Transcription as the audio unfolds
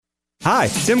Hi,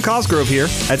 Tim Cosgrove here.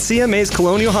 At CMA's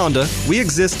Colonial Honda, we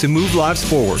exist to move lives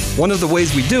forward. One of the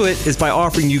ways we do it is by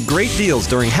offering you great deals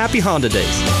during Happy Honda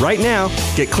Days. Right now,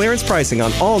 get clearance pricing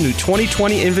on all new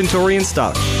 2020 inventory in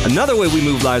stock. Another way we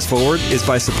move lives forward is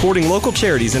by supporting local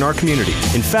charities in our community.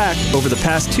 In fact, over the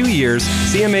past 2 years,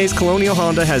 CMA's Colonial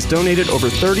Honda has donated over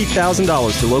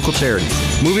 $30,000 to local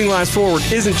charities. Moving lives forward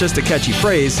isn't just a catchy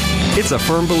phrase, it's a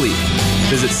firm belief.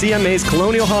 Visit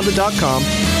CMAsColonialHonda.com.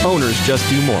 Owners just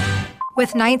do more.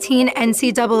 With 19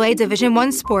 NCAA Division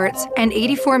I sports and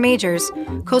 84 majors,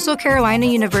 Coastal Carolina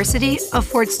University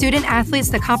affords student-athletes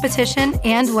the competition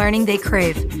and learning they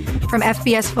crave. From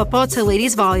FBS football to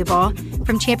ladies volleyball,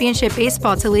 from championship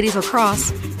baseball to ladies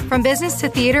lacrosse, from business to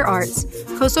theater arts,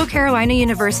 Coastal Carolina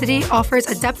University offers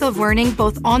a depth of learning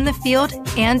both on the field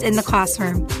and in the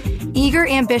classroom. Eager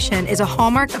ambition is a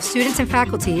hallmark of students and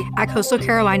faculty at Coastal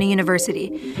Carolina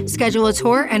University. Schedule a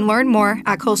tour and learn more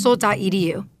at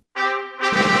coastal.edu.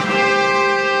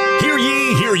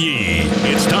 Hear ye!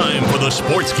 It's time for the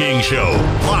Sports King Show,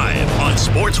 live on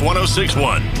Sports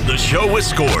 106.1. The show with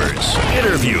scores,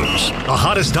 interviews, the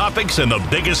hottest topics, and the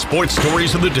biggest sports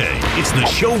stories of the day. It's the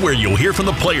show where you'll hear from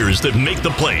the players that make the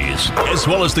plays, as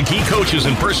well as the key coaches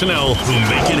and personnel who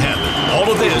make it happen.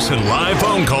 All of this and live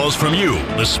phone calls from you,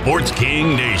 the Sports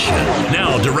King Nation.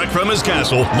 Now, direct from his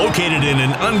castle, located in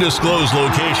an undisclosed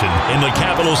location in the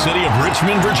capital city of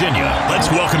Richmond, Virginia.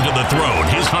 Let's welcome to the throne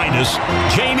His Highness,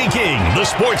 Jamie King, the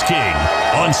Sports King,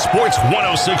 on Sports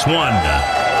 106.1.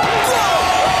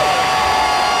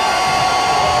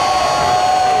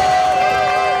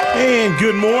 And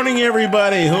good morning,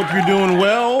 everybody. Hope you're doing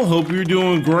well. Hope you're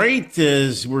doing great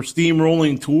as we're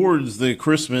steamrolling towards the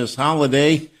Christmas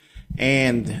holiday.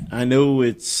 And I know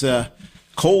it's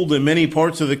cold in many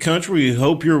parts of the country. We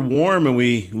hope you're warm, and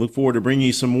we look forward to bringing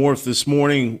you some warmth this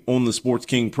morning on the Sports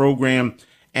King program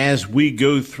as we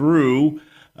go through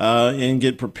and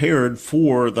get prepared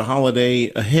for the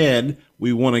holiday ahead.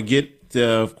 We want to get,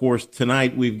 of course,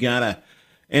 tonight we've got a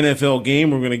NFL game.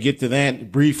 We're going to get to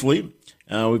that briefly.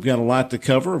 We've got a lot to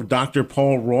cover. Dr.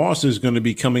 Paul Ross is going to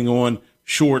be coming on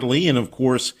shortly. And, of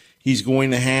course, he's going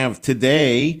to have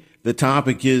today, the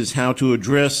topic is how to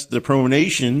address the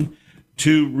pronation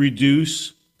to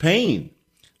reduce pain.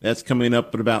 That's coming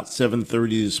up at about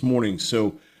 7:30 this morning.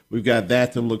 So we've got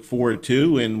that to look forward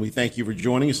to, and we thank you for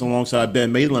joining us alongside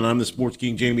Ben Maitland. I'm the Sports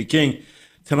King, Jamie King.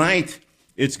 Tonight,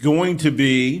 it's going to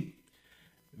be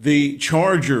the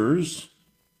Chargers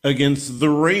against the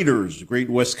Raiders. Great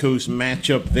West Coast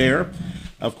matchup there.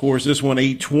 Of course, this one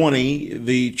 8:20.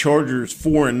 The Chargers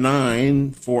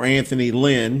 4-9 for Anthony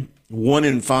Lynn,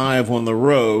 1-5 on the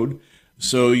road.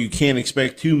 So you can't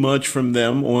expect too much from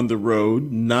them on the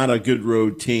road. Not a good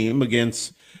road team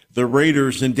against the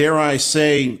Raiders. And dare I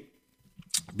say,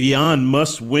 beyond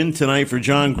must win tonight for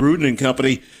John Gruden and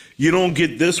company. You don't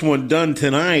get this one done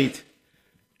tonight,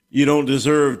 you don't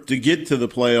deserve to get to the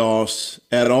playoffs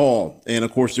at all. And,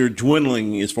 of course, they're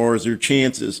dwindling as far as their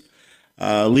chances.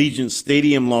 Allegiant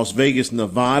Stadium, Las Vegas,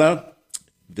 Nevada.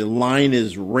 The line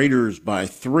is Raiders by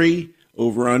 3,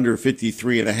 over under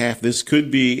 53.5. This could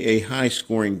be a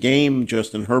high-scoring game.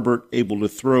 Justin Herbert able to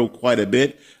throw quite a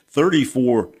bit.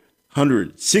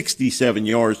 3,467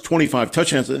 yards, 25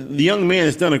 touchdowns. The young man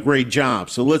has done a great job,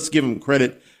 so let's give him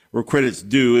credit where credit's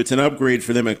due. It's an upgrade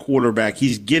for them at quarterback.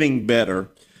 He's getting better.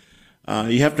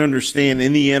 You have to understand,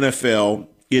 in the NFL,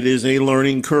 it is a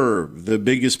learning curve. The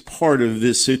biggest part of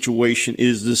this situation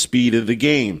is the speed of the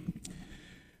game.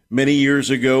 Many years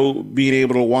ago, being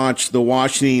able to watch the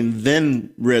Washington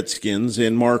then Redskins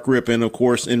and Mark Rippon, of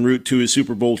course, en route to his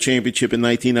Super Bowl championship in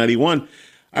 1991,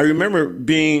 I remember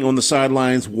being on the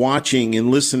sidelines watching and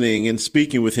listening and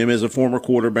speaking with him as a former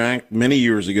quarterback many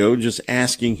years ago, just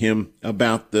asking him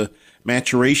about the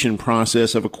maturation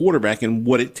process of a quarterback and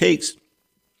what it takes.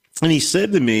 And he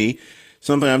said to me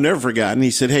something I've never forgotten. He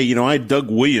said, hey, I had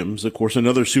Doug Williams, of course,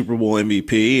 another Super Bowl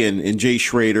MVP, and Jay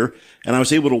Schrader, and I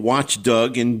was able to watch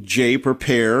Doug and Jay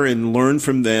prepare and learn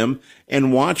from them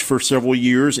and watch for several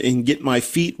years and get my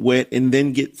feet wet and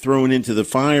then get thrown into the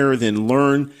fire, then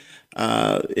learn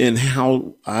and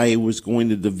how I was going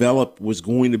to develop was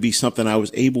going to be something I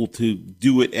was able to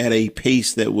do it at a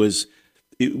pace that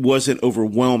it wasn't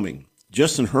overwhelming.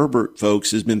 Justin Herbert,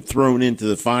 folks, has been thrown into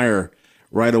the fire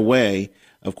right away.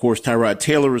 Of course, Tyrod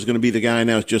Taylor is going to be the guy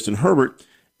now. It's Justin Herbert,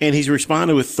 and he's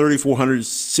responded with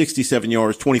 3,467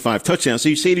 yards, 25 touchdowns. So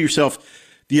you say to yourself,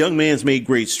 the young man's made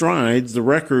great strides. The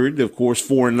record, of course,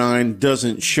 4-9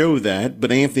 doesn't show that,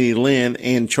 but Anthony Lynn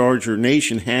and Charger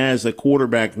Nation has a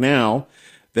quarterback now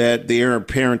that the heir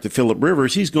apparent to Phillip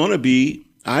Rivers. He's going to be,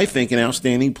 I think, an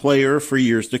outstanding player for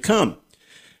years to come.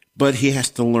 but he has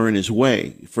to learn his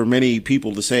way. For many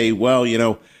people to say, well,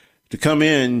 to come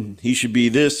in, he should be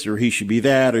this or he should be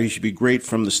that or he should be great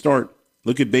from the start.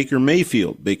 Look at Baker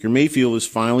Mayfield. Baker Mayfield is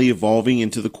finally evolving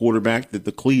into the quarterback that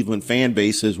the Cleveland fan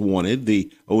base has wanted,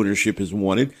 the ownership has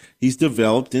wanted. He's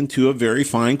developed into a very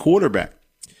fine quarterback.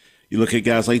 You look at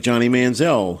guys like Johnny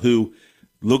Manziel, who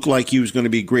looked like he was going to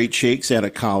be great shakes out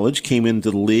of college, came into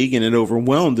the league, and it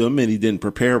overwhelmed him, and he didn't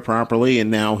prepare properly,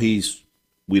 and now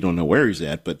we don't know where he's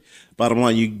at, but bottom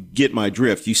line, you get my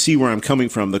drift. You see where I'm coming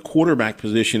from. The quarterback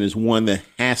position is one that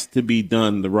has to be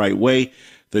done the right way.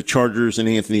 The Chargers and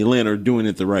Anthony Lynn are doing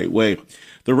it the right way.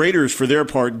 The Raiders, for their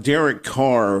part, Derek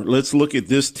Carr, let's look at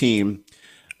this team,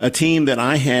 a team that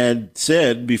I had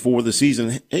said before the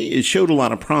season, hey, it showed a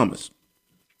lot of promise.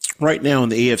 Right now in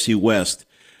the AFC West,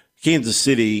 Kansas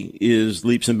City is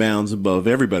leaps and bounds above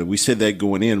everybody. We said that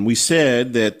going in. We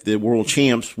said that the world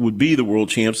champs would be the world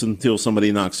champs until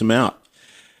somebody knocks them out.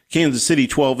 Kansas City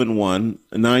 12-1,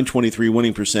 a 923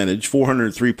 winning percentage,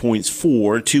 403 points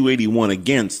for, 281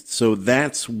 against. So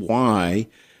that's why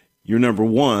you're number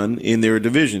one in their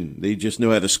division. They just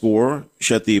know how to score,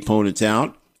 shut the opponents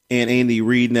out. And Andy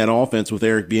Reid in that offense with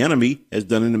Eric Bieniemy has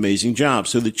done an amazing job.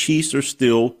 So the Chiefs are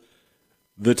still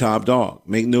the top dog.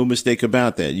 Make no mistake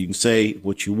about that. You can say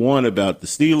what you want about the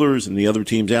Steelers and the other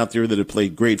teams out there that have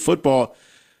played great football,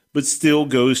 but still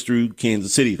goes through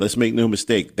Kansas City. Let's make no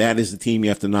mistake. That is the team you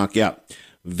have to knock out.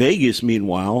 Vegas,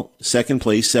 meanwhile, second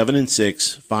place,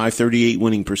 7-6, 538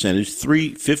 winning percentage,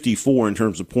 354 in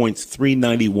terms of points,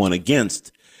 391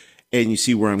 against. And you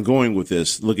see where I'm going with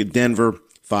this. Look at Denver,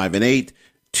 5-8,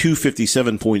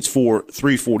 257 points for,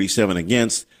 347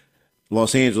 against.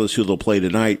 Los Angeles, who they'll play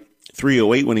tonight,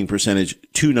 308 winning percentage,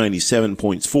 297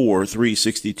 points for,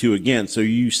 362 against. So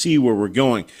you see where we're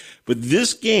going. But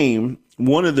this game,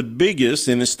 one of the biggest,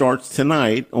 and it starts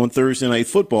tonight on Thursday Night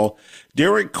Football,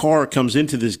 Derek Carr comes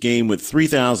into this game with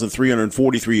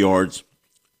 3,343 yards,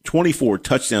 24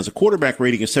 touchdowns, a quarterback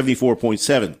rating of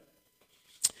 74.7.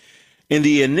 And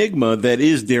the enigma that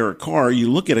is Derek Carr,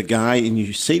 you look at a guy and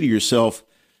you say to yourself,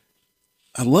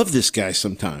 I love this guy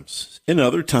sometimes, and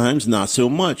other times not so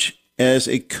much. As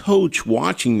a coach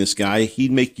watching this guy,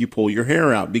 he'd make you pull your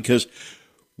hair out because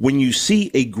when you see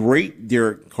a great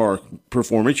Derek Carr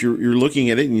performance, you're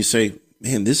looking at it and you say,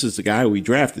 man, this is the guy we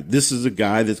drafted. This is a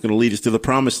guy that's going to lead us to the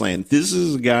promised land. This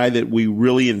is a guy that we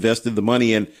really invested the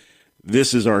money in.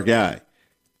 This is our guy.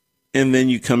 And then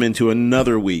you come into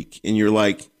another week and you're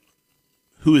like,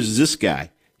 who is this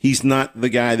guy? He's not the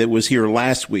guy that was here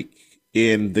last week.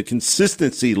 In the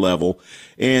consistency level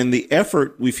and the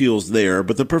effort we feel is there,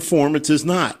 but the performance is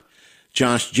not.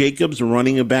 Josh Jacobs,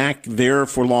 running a back there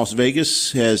for Las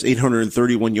Vegas, has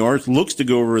 831 yards, looks to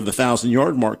go over the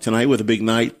 1,000-yard mark tonight with a big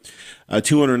night,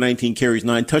 219 carries,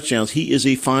 9 touchdowns. He is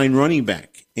a fine running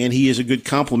back, and he is a good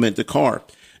complement to Carr.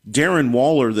 Darren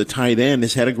Waller, the tight end,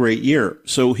 has had a great year.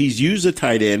 So he's used a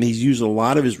tight end. He's used a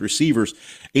lot of his receivers,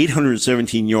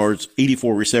 817 yards,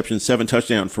 84 receptions, 7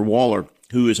 touchdowns for Waller,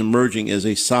 who is emerging as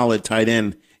a solid tight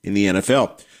end in the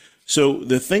NFL. So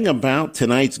the thing about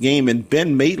tonight's game, and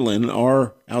Ben Maitland,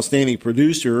 our outstanding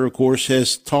producer, of course,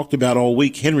 has talked about all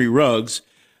week, Henry Ruggs,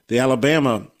 the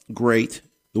Alabama great,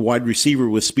 the wide receiver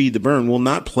with speed to burn, will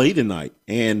not play tonight.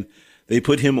 And they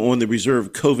put him on the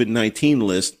reserve COVID-19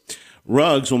 list.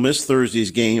 Ruggs will miss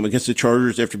Thursday's game against the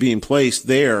Chargers after being placed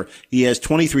there. He has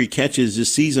 23 catches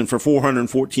this season for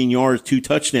 414 yards, 2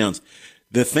 touchdowns.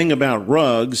 The thing about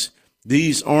Ruggs,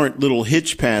 these aren't little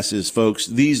hitch passes, folks.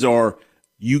 These are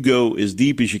you go as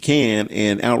deep as you can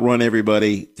and outrun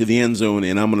everybody to the end zone,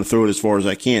 and I'm going to throw it as far as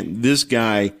I can. This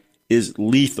guy is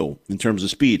lethal in terms of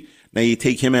speed. Now, you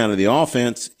take him out of the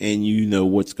offense, and you know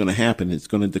what's going to happen. It's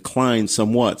going to decline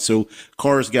somewhat. So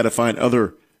Carr's got to find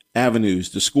other avenues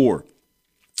to score.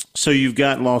 So you've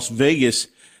got Las Vegas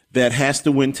that has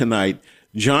to win tonight.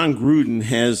 John Gruden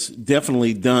has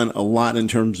definitely done a lot in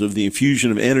terms of the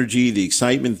infusion of energy, the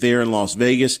excitement there in Las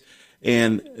Vegas.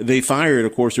 And they fired,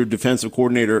 of course, their defensive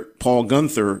coordinator, Paul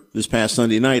Guenther, this past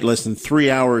Sunday night, less than 3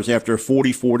 hours after a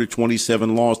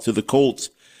 44-27 loss to the Colts,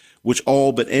 which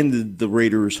all but ended the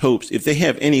Raiders' hopes. If they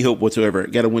have any hope whatsoever,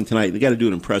 got to win tonight. They got to do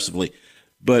it impressively.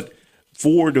 But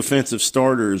 4 defensive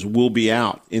starters will be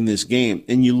out in this game.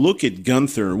 And you look at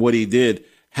Guenther and what he did.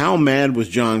 How mad was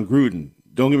John Gruden?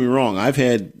 Don't get me wrong. I've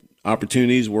had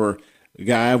opportunities where a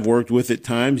guy I've worked with at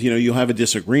times, you'll have a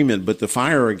disagreement, but to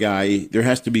fire a guy, there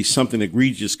has to be something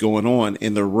egregious going on.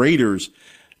 And the Raiders,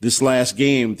 this last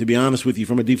game, to be honest with you,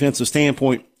 from a defensive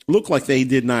standpoint, looked like they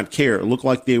did not care. It looked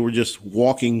like they were just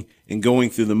walking and going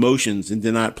through the motions and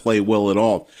did not play well at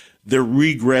all. they're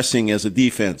regressing as a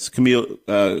defense.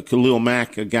 Khalil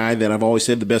Mack, a guy that I've always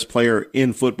said the best player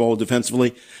in football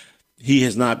defensively, he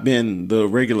has not been the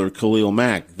regular Khalil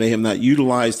Mack. They have not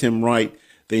utilized him right.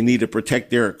 They need to protect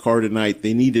Derek Carr tonight.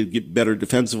 They need to get better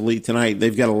defensively tonight.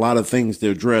 They've got a lot of things to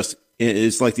address.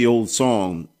 It's like the old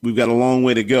song, we've got a long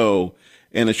way to go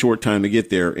and a short time to get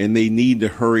there, and they need to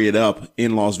hurry it up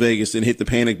in Las Vegas and hit the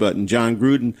panic button. John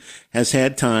Gruden has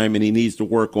had time, and he needs to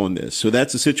work on this. So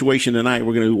that's the situation tonight.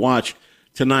 We're going to watch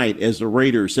tonight as the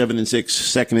Raiders, 7-6,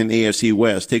 second in AFC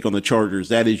West, take on the Chargers.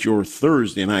 That is your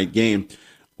Thursday night game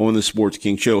on the Sports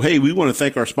King Show. Hey, we want to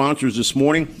thank our sponsors this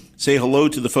morning. Say hello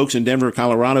to the folks in Denver,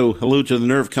 Colorado. Hello to the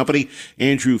Nerve Company,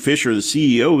 Andrew Fisher, the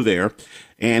CEO there,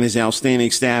 and his outstanding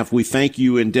staff. We thank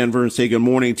you in Denver and say good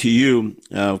morning to you.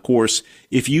 Of course,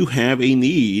 if you have a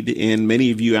need, and many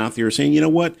of you out there are saying, you know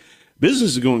what,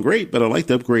 business is going great, but I'd like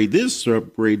to upgrade this or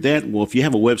upgrade that. Well, if you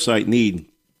have a website need,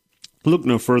 look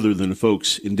no further than the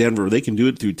folks in Denver. They can do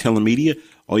it through telemedia.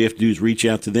 All you have to do is reach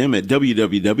out to them at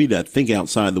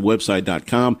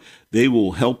www.thinkoutsideTheWebsite.com. They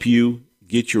will help you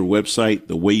get your website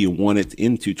the way you want it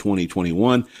into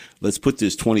 2021. Let's put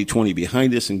this 2020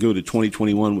 behind us and go to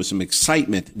 2021 with some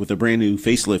excitement with a brand new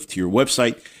facelift to your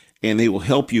website. And they will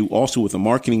help you also with a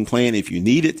marketing plan if you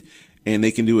need it. And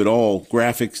they can do it all,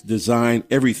 graphics, design,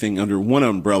 everything under one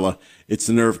umbrella. It's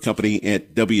the Nerve Company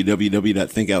at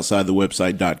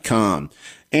www.thinkoutsideTheWebsite.com.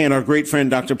 And our great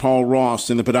friend, Dr. Paul Ross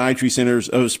in the Podiatry Centers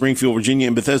of Springfield, Virginia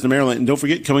and Bethesda, Maryland. And don't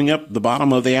forget, coming up the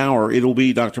bottom of the hour, it'll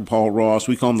be Dr. Paul Ross.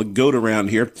 We call him the GOAT around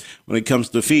here when it comes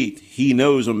to feet. He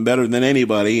knows them better than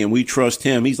anybody, and we trust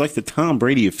him. He's like the Tom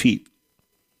Brady of feet.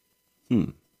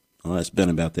 I'll ask Ben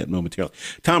about that momentarily.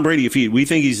 Tom Brady of feet. We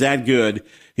think he's that good.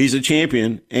 He's a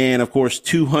champion. And, of course,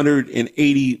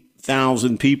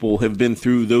 280,000 people have been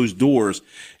through those doors,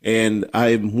 and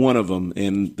I'm one of them.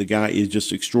 And the guy is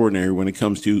just extraordinary when it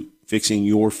comes to fixing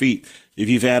your feet. If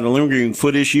you've had a lingering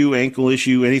foot issue, ankle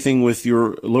issue, anything with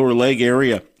your lower leg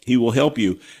area, he will help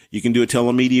you. You can do a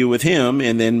telemedia with him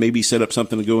and then maybe set up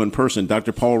something to go in person.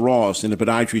 Dr. Paul Ross in the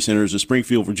Podiatry Centers of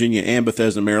Springfield, Virginia and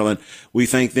Bethesda, Maryland. We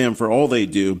thank them for all they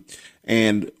do.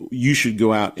 And you should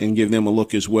go out and give them a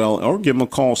look as well, or give them a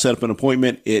call, set up an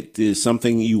appointment. It is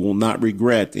something you will not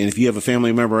regret. And if you have a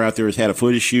family member out there who's had a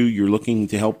foot issue, you're looking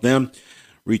to help them,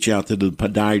 reach out to the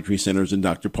Podiatry Centers and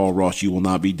Dr. Paul Ross. You will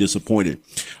not be disappointed.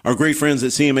 Our great friends at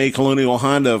CMA Colonial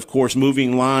Honda, of course,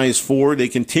 moving lives forward. They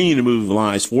continue to move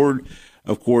lives forward.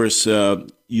 Of course,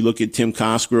 you look at Tim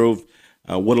Cosgrove,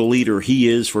 what a leader he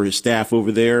is for his staff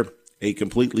over there. A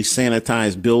completely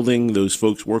sanitized building. Those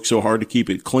folks work so hard to keep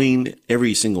it clean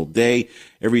every single day.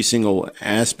 Every single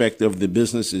aspect of the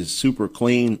business is super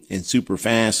clean and super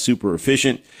fast, super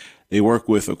efficient. They work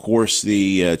with, of course,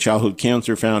 the Childhood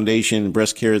Cancer Foundation,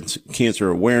 Breast Cancer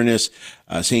Awareness,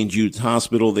 St. Jude's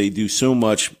Hospital. They do so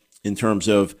much in terms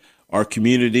of our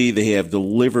community. They have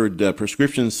delivered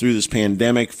prescriptions through this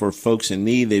pandemic for folks in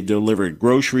need. They've delivered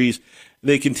groceries.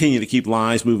 They continue to keep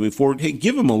lives moving forward. Hey,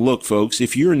 give them a look, folks.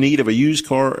 If you're in need of a used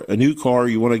car, a new car,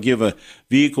 you want to give a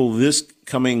vehicle this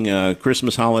coming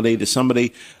Christmas holiday to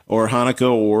somebody, or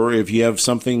Hanukkah, or if you have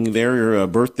something there, a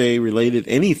birthday related,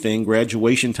 anything,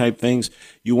 graduation type things,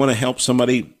 you want to help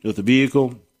somebody with a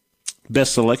vehicle,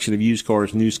 best selection of used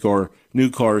cars, new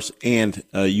cars, and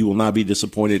you will not be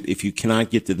disappointed. If you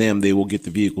cannot get to them, they will get the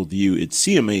vehicle to you. It's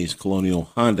CMA's Colonial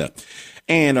Honda.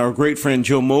 And our great friend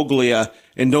Joe Moglia,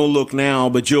 and don't look now,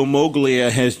 but Joe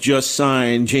Moglia has just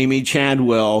signed Jamie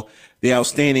Chadwell, the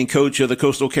outstanding coach of the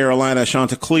Coastal Carolina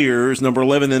Chanticleers, number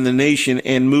 11 in the nation,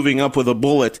 and moving up with a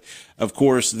bullet. Of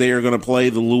course, they are going to play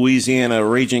the Louisiana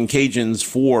Raging Cajuns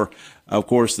for, of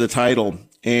course, the title.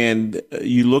 And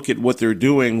you look at what they're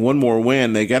doing, one more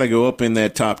win, they got to go up in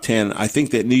that top 10. I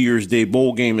think that New Year's Day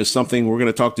bowl game is something we're going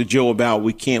to talk to Joe about.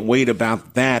 We can't wait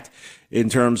about that in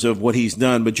terms of what he's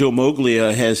done. But Joe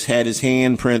Moglia has had his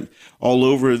handprint all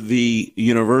over the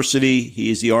university. He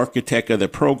is the architect of the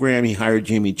program. He hired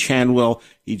Jamie Chadwell.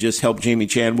 He just helped Jamie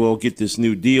Chadwell get this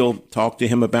new deal. Talk to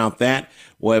him about that.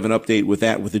 We'll have an update with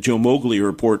that with the Joe Moglia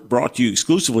Report, brought to you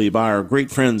exclusively by our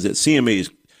great friends at CMA's.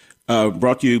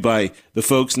 Brought to you by the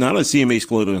folks, not at CMA's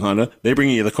Colonial Honda. They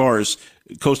bring you the cars.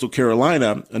 Coastal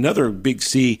Carolina, another big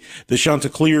C, the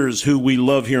Chanticleers, who we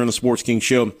love here on the Sports King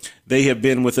Show. They have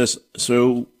been with us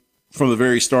so from the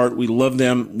very start. We love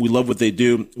them. We love what they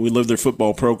do. We love their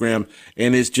football program,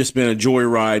 and it's just been a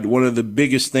joyride. One of the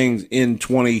biggest things in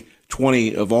 2020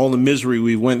 2020 of all the misery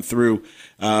we went through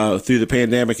the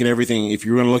pandemic and everything, if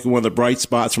you're going to look at one of the bright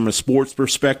spots from a sports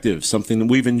perspective, something that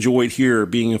we've enjoyed here,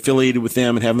 being affiliated with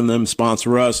them and having them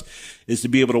sponsor us, is to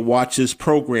be able to watch this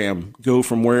program go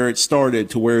from where it started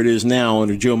to where it is now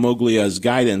under Joe Moglia's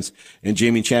guidance and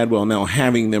Jamie Chadwell now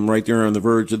having them right there on the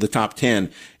verge of the top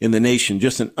 10 in the nation.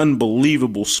 Just an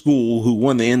unbelievable school who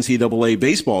won the NCAA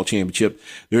baseball championship.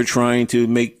 They're trying to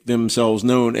make themselves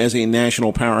known as a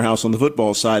national powerhouse on the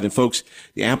football side. And folks,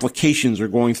 the applications are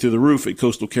going through the roof at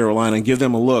Coastal Carolina. Give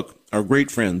them a look. Our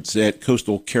great friends at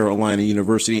Coastal Carolina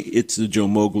University. It's the Joe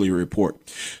Moglia Report.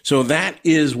 So that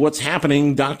is what's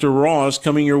happening. Dr. Ross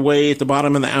coming your way at the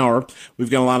bottom of the hour. We've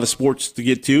got a lot of sports to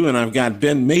get to, and I've got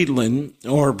Ben Maitland,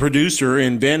 our producer.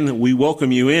 And Ben, we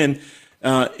welcome you in.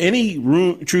 Any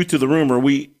truth to the rumor?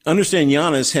 We understand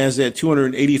Giannis has that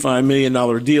 $285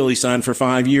 million deal he signed for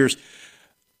 5 years.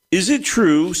 Is it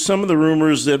true, some of the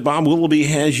rumors, that Bob Willoughby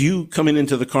has you coming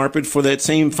into the carpet for that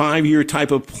same 5-year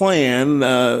type of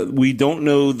plan? We don't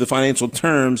know the financial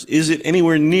terms. Is it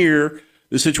anywhere near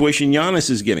the situation Giannis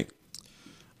is getting?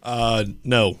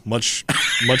 No, much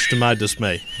to my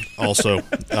dismay. Also,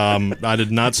 I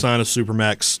did not sign a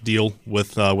Supermax deal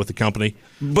with the company.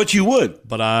 But you would.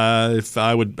 But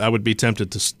I would be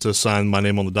tempted to sign my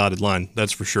name on the dotted line.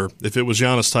 That's for sure. If it was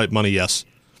Giannis type money, yes.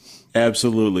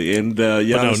 Absolutely. And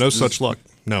Giannis, no such luck.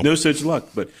 No such luck.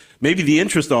 But maybe the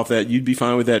interest off that, you'd be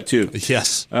fine with that too.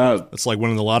 Yes. It's like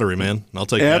winning the lottery, man. I'll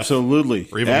take absolutely.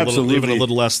 Half. Or even a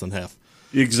little less than half.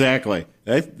 Exactly.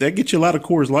 That gets you a lot of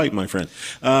Coors Light, my friend.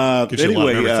 Gets you a lot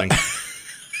of everything.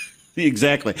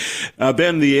 Exactly.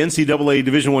 Ben, the NCAA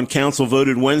Division I Council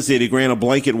voted Wednesday to grant a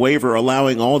blanket waiver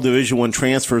allowing all Division I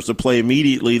transfers to play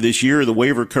immediately this year. The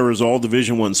waiver covers all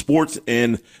Division I sports,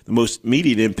 and the most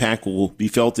immediate impact will be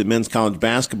felt in men's college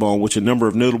basketball, in which a number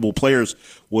of notable players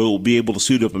will be able to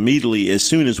suit up immediately as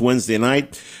soon as Wednesday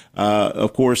night.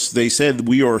 Of course, they said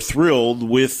we are thrilled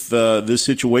with this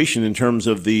situation in terms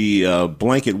of the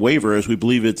blanket waiver, as we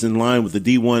believe it's in line with the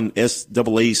D1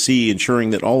 SAAC, ensuring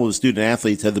that all of the student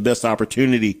athletes have the best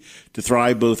opportunity to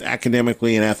thrive both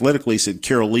academically and athletically, said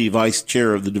Carol Lee, Vice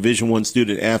Chair of the Division I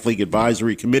Student Athlete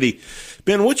Advisory Committee.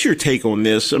 Ben, what's your take on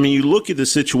this? I mean, you look at the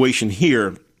situation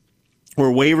here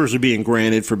where waivers are being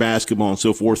granted for basketball and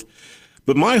so forth.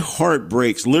 But my heart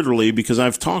breaks literally because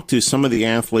I've talked to some of the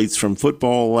athletes from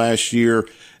football last year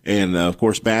and, of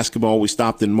course, basketball. We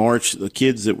stopped in March, the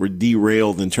kids that were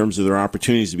derailed in terms of their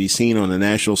opportunities to be seen on the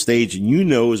national stage. And you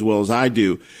know as well as I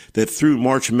do that through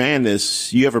March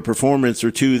Madness, you have a performance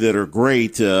or two that are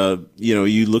great.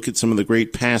 You look at some of the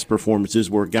great past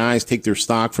performances where guys take their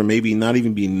stock from maybe not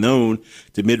even being known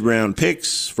to mid-round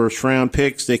picks, first-round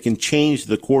picks. They can change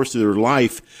the course of their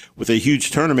life with a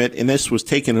huge tournament, and this was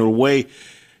taken away.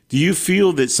 Do you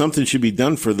feel that something should be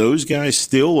done for those guys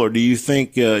still, or do you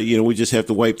think, we just have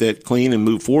to wipe that clean and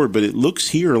move forward? But it looks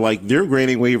here like they're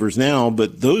granting waivers now,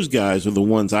 but those guys are the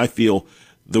ones I feel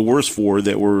the worst for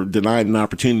that were denied an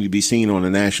opportunity to be seen on a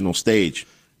national stage.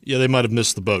 Yeah, they might have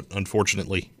missed the boat,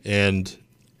 unfortunately. And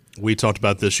we talked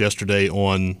about this yesterday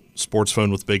on Sports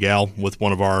Phone with Big Al with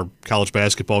one of our college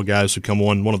basketball guys who come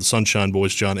on, one of the Sunshine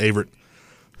Boys, John Averett,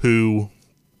 who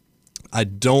I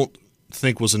don't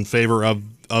think was in favor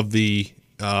of the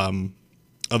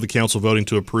council voting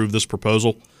to approve this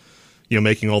proposal,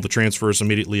 making all the transfers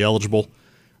immediately eligible.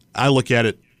 I look at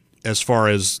it as far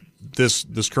as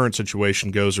this current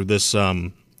situation goes, or this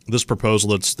proposal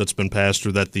that's been passed,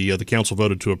 or that the council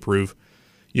voted to approve.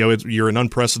 You're in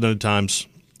unprecedented times.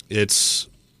 It's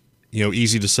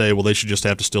easy to say, well, they should just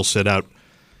have to still sit out.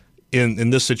 In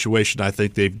this situation, I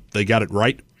think they got it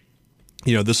right.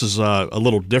 This is a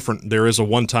little different. There is a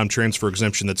one-time transfer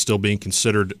exemption that's still being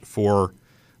considered for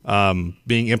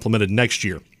being implemented next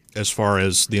year as far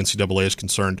as the NCAA is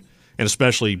concerned. And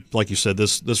especially, like you said,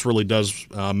 this really does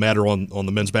matter on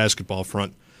the men's basketball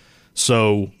front.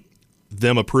 So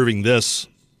them approving this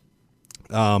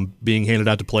being handed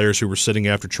out to players who were sitting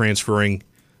after transferring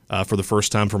for the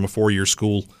first time from a 4-year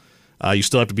school, you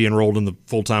still have to be enrolled in the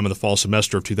full-time in the fall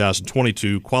semester of 2020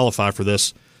 to qualify for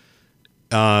this.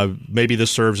 Maybe this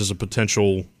serves as a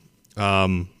potential,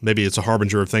 maybe it's a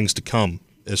harbinger of things to come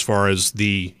as far as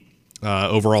the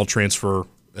overall transfer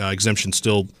exemption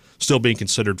still being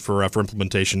considered for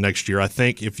implementation next year. I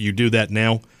think if you do that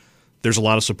now, there's a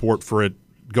lot of support for it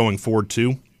going forward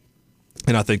too,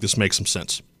 and I think this makes some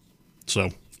sense.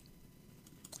 So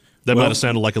that might have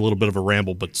sounded like a little bit of a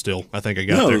ramble, but still, I think I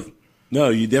got there. No,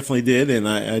 you definitely did, and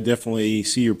I definitely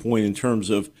see your point in terms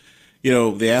of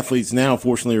the athletes now,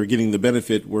 fortunately, are getting the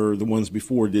benefit where the ones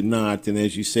before did not. And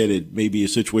as you said, it may be a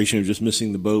situation of just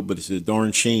missing the boat, but it's a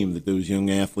darn shame that those young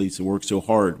athletes that work so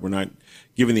hard were not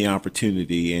given the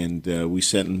opportunity. And we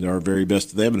send our very best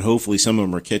to them. And hopefully some of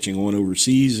them are catching on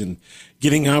overseas and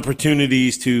getting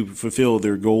opportunities to fulfill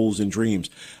their goals and dreams.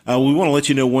 We want to let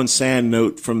you know one sad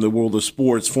note from the world of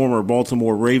sports. Former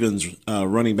Baltimore Ravens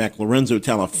running back Lorenzo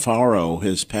Taliaferro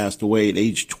has passed away at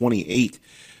age 28.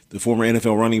 The former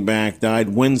NFL running back died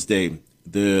Wednesday.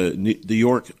 The New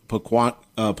York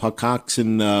Pocahontas,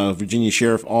 Virginia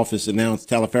Sheriff Office announced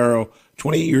Taliaferro,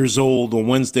 28 years old, on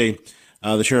Wednesday.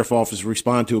 The Sheriff Office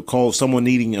responded to a call of someone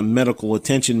needing a medical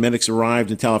attention. Medics arrived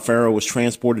and Taliaferro was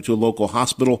transported to a local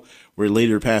hospital where he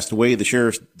later passed away. The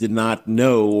sheriff did not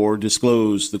know or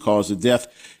disclose the cause of death.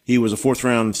 He was a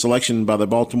fourth-round selection by the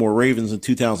Baltimore Ravens in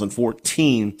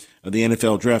 2014 of the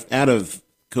NFL draft out of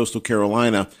Coastal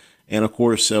Carolina. And, of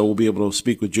course, we'll be able to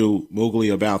speak with Joe Mowgli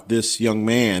about this young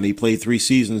man. He played 3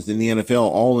 seasons in the NFL,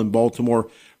 all in Baltimore,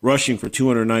 rushing for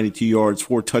 292 yards,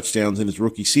 4 touchdowns in his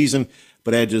rookie season,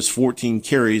 but had just 14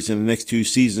 carries in the next 2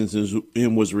 seasons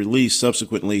and was released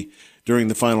subsequently during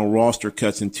the final roster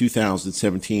cuts in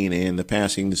 2017. And the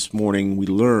passing this morning, we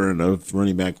learn of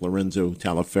running back Lorenzo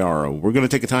Taliaferro. We're going to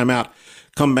take a timeout,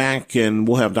 come back, and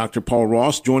we'll have Dr. Paul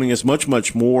Ross joining us much,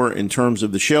 much more in terms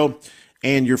of the show.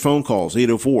 And your phone calls,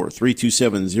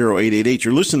 804-327-0888.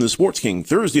 You're listening to Sports King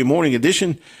Thursday morning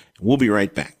edition. We'll be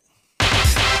right back.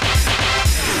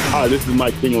 Hi, this is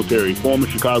Mike Singletary, former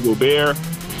Chicago Bear,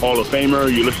 Hall of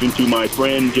Famer. You're listening to my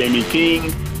friend Jamie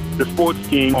King, the Sports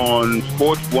King on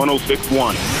Sports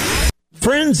 106.1.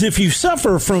 Friends, if you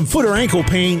suffer from foot or ankle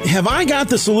pain, have I got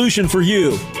the solution for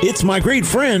you? It's my great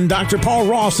friend, Dr. Paul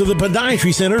Ross of the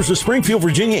Podiatry Centers of Springfield,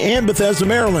 Virginia and Bethesda,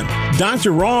 Maryland.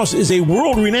 Dr. Ross is a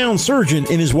world-renowned surgeon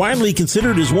and is widely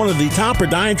considered as one of the top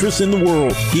podiatrists in the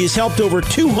world. He has helped over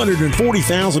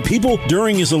 240,000 people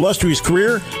during his illustrious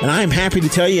career, and I am happy to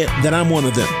tell you that I'm one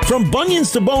of them. From bunions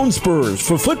to bone spurs,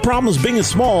 for foot problems big and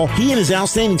small, he and his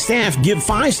outstanding staff give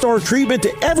 5-star treatment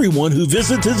to everyone who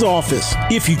visits his office.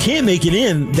 If you can't make it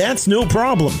in, that's no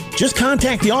problem. Just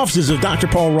contact the offices of Dr.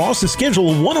 Paul Ross to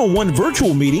schedule a one-on-one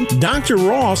virtual meeting. Dr.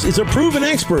 Ross is a proven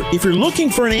expert. If you're looking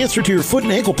for an answer to your foot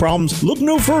and ankle problems, look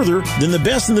no further than the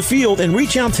best in the field and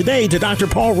reach out today to Dr.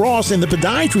 Paul Ross and the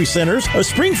Podiatry Centers of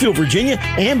Springfield, Virginia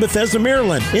and Bethesda,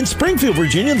 Maryland. In Springfield,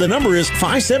 Virginia, the number is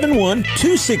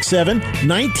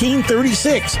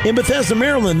 571-267-1936. In Bethesda,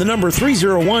 Maryland, the number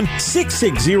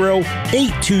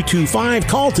 301-660-8225.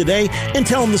 Call today and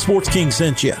tell them the Sports King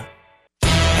sent you.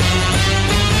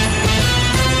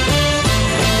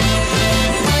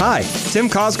 Hi, Tim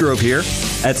Cosgrove here.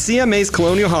 At CMA's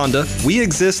Colonial Honda, we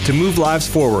exist to move lives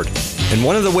forward. And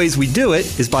one of the ways we do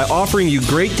it is by offering you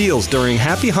great deals during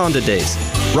Happy Honda Days.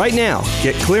 Right now,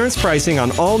 get clearance pricing on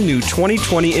all new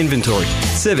 2020 inventory,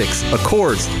 Civics,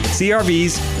 Accords,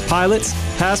 CRVs, Pilots,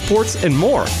 Passports, and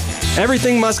more.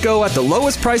 Everything must go at the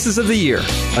lowest prices of the year.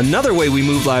 Another way we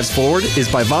move lives forward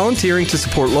is by volunteering to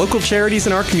support local charities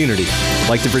in our community,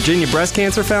 like the Virginia Breast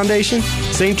Cancer Foundation,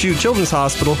 St. Jude Children's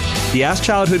Hospital, the Ask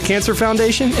Childhood Cancer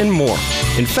Foundation, and more.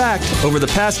 In fact, over the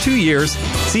past 2 years,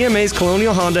 CMA's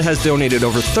Colonial Honda has donated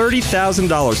over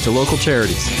 $30,000 to local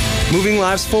charities. Moving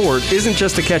lives forward isn't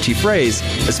just a catchy phrase,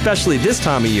 especially this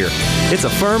time of year. It's a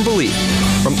firm belief.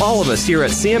 From all of us here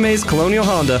at CMA's Colonial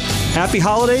Honda, happy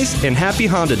holidays and happy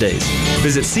Honda Days.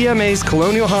 Visit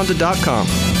cmascolonialhonda.com.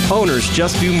 Owners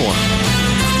just do more.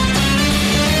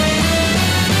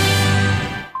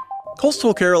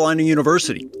 Coastal Carolina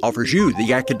University offers you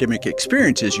the academic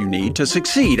experiences you need to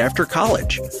succeed after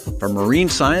college. From marine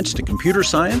science to computer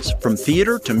science, from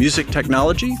theater to music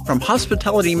technology, from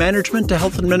hospitality management to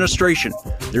health administration,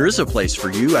 there is a place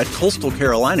for you at Coastal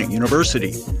Carolina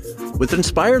University. With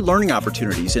inspired learning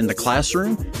opportunities in the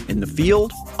classroom, in the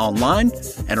field, online,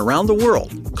 and around the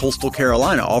world, Coastal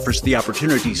Carolina offers the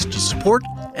opportunities to support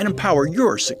and empower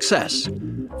your success.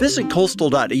 Visit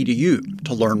coastal.edu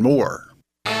to learn more.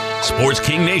 Sports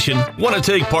King Nation, want to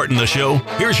take part in the show?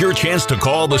 Here's your chance to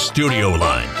call the studio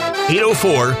line.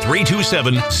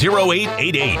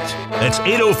 804-327-0888. That's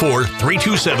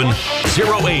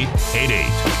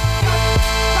 804-327-0888.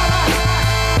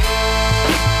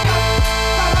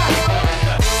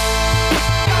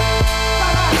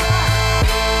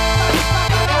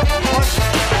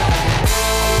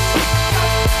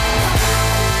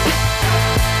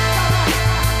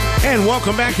 And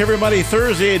welcome back, everybody.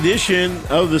 Thursday edition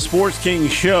of the Sports King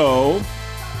Show.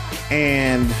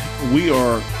 And we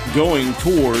are going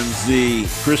towards the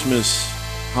Christmas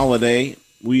holiday.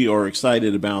 We are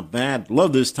excited about that.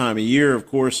 Love this time of year, of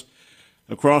course.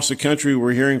 across the country,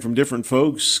 we're hearing from different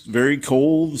folks, very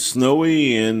cold,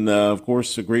 snowy, and, of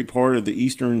course, a great part of the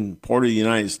eastern part of the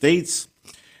United States.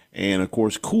 And, of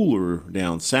course, cooler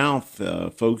down south.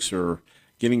 Folks are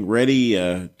getting ready,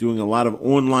 doing a lot of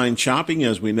online shopping,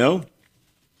 as we know.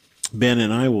 Ben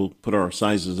and I will put our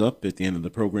sizes up at the end of the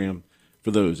program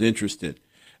for those interested.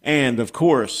 And, of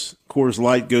course, Coors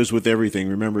Light goes with everything.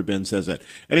 Remember, Ben says that.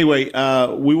 Anyway,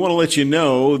 we want to let you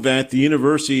know that the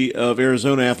University of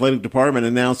Arizona Athletic Department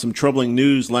announced some troubling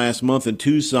news last month in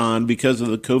Tucson because of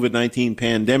the COVID-19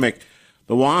 pandemic.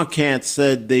 The Wildcats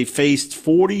said they faced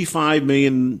 $45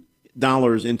 million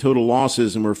in total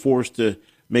losses and were forced to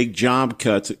make job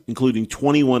cuts, including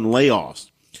 21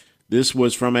 layoffs. This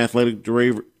was from Athletic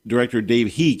Director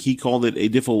Dave Heek. He called it a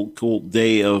difficult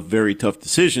day of very tough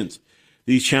decisions.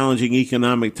 These challenging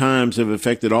economic times have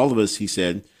affected all of us, he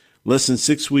said. Less than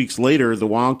 6 weeks later, the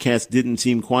Wildcats didn't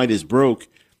seem quite as broke.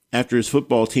 After his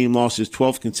football team lost his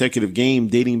 12th consecutive game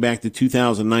dating back to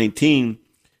 2019,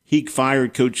 Heek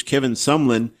fired Coach Kevin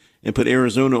Sumlin and put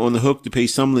Arizona on the hook to pay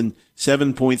Sumlin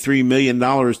 $7.3 million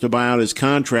to buy out his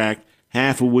contract,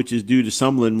 half of which is due to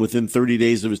Sumlin within 30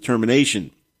 days of his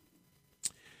termination.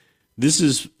 This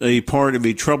is a part of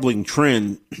a troubling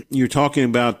trend. You're talking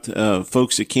about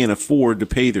folks that can't afford to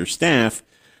pay their staff,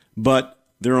 but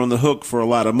they're on the hook for a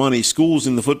lot of money. Schools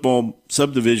in the football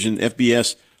subdivision,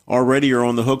 FBS, already are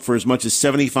on the hook for as much as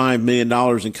 $75 million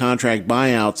in contract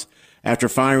buyouts after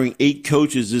firing 8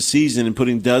 coaches this season and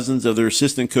putting dozens of their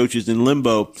assistant coaches in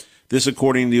limbo. This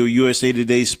according to a USA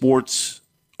Today Sports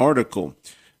article.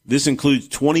 This includes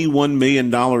 $21 million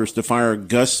to fire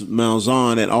Gus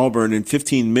Malzahn at Auburn and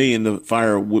 $15 million to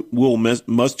fire Will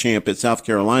Muschamp at South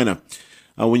Carolina.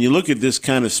 When you look at this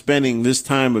kind of spending this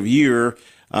time of year,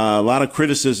 a lot of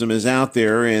criticism is out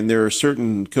there, and there are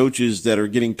certain coaches that are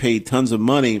getting paid tons of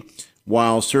money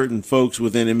while certain folks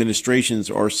within administrations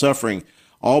are suffering.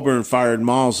 Auburn fired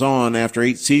Malzahn after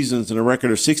 8 seasons and a record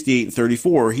of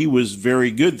 68-34. He was very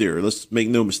good there. Let's make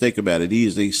no mistake about it. He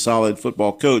is a solid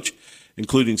football coach,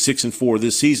 including 6-4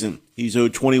 this season. He's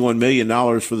owed $21 million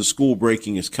for the school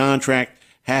breaking his contract,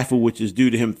 half of which is due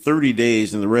to him 30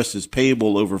 days, and the rest is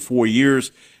payable over 4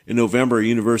 years. In November, a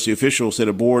university official said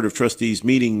a board of trustees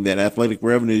meeting that athletic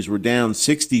revenues were down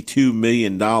 $62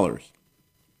 million.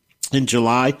 In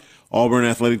July, Auburn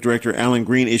Athletic Director Alan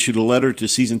Green issued a letter to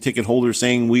season ticket holders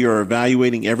saying, "We are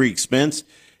evaluating every expense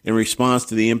in response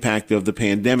to the impact of the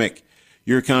pandemic.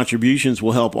 Your contributions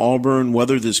will help Auburn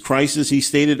weather this crisis," he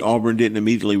stated. Auburn didn't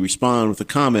immediately respond with a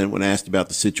comment when asked about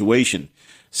the situation.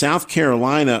 South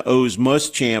Carolina owes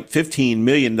Muschamp $15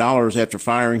 million after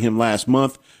firing him last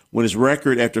month when his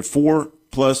record after 4+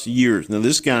 years. Now,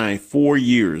 this guy, 4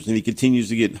 years, and he continues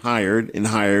to get hired and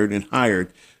hired and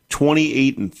hired,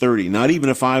 28-30, not even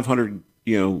a 500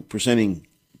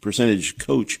 percentage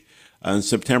coach. In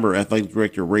September, athletic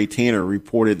director Ray Tanner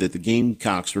reported that the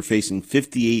Gamecocks were facing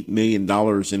 $58 million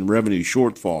in revenue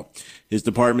shortfall. His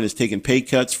department has taken pay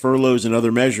cuts, furloughs, and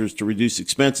other measures to reduce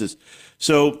expenses.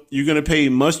 So you're going to pay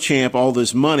Muschamp all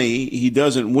this money. He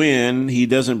doesn't win. He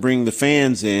doesn't bring the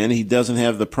fans in. He doesn't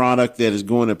have the product that is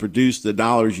going to produce the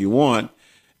dollars you want.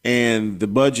 And the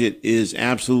budget is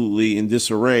absolutely in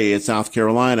disarray at South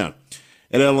Carolina.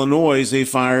 At Illinois, they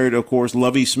fired, of course,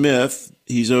 Lovie Smith.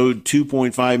 He's owed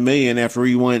 $2.5 million after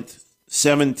he went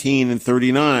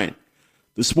 17-39.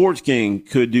 The Sports King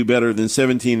could do better than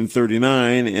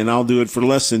 17-39, and I'll do it for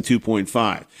less than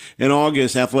 2.5. In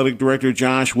August, athletic director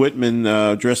Josh Whitman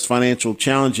addressed financial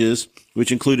challenges,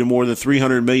 which included more than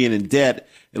 $300 million in debt,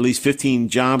 at least 15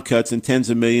 job cuts, and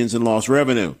tens of millions in lost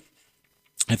revenue.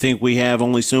 "I think we have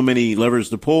only so many levers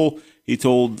to pull," he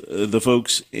told the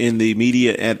folks in the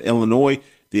media at Illinois.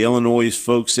 The Illinois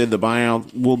folks said the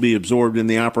buyout will be absorbed in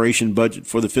the operation budget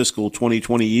for the fiscal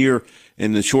 2020 year,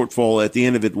 and the shortfall at the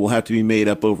end of it will have to be made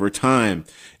up over time.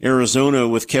 Arizona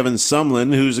with Kevin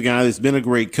Sumlin, who's a guy that's been a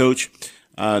great coach,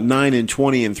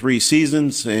 9-20 in 3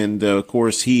 seasons, and of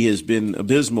course he has been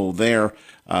abysmal there.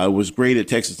 Was great at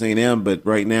Texas A&M, but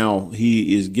right now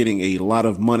he is getting a lot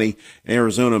of money.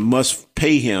 Arizona must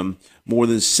pay him more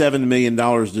than $7 million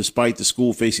despite the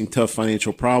school facing tough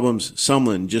financial problems.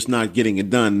 Sumlin just not getting it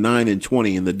done,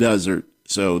 9-20 in the desert.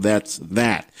 So that's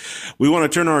that. We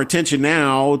want to turn our attention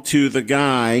now to the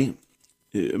guy.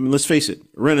 Let's face it,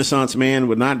 Renaissance man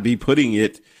would not be putting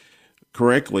it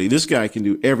correctly. This guy can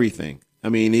do everything. I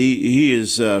mean, he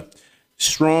is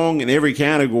strong in every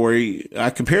category.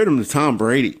 I compared him to Tom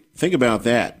Brady. Think about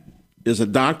that. As a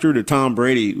doctor to Tom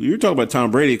Brady, you're talking about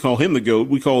Tom Brady, call him the GOAT.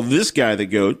 We call this guy the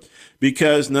GOAT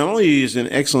because not only is he an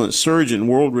excellent surgeon,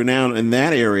 world-renowned in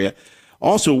that area,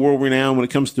 also world-renowned when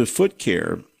it comes to foot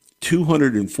care.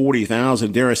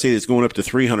 240,000. Dare I say it's going up to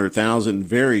 300,000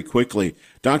 very quickly.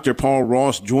 Dr. Paul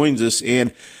Ross joins us.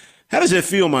 And how does it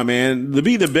feel, my man, to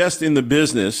be the best in the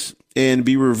business and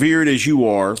be revered as you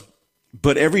are?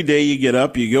 But every day you get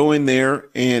up, you go in there,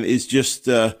 and it's just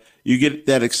you get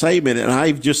that excitement. And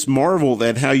I've just marveled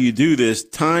at how you do this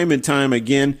time and time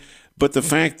again. But the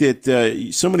fact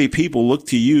that so many people look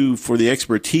to you for the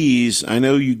expertise, I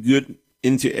know you get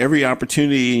into every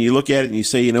opportunity and you look at it and you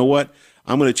say, you know what,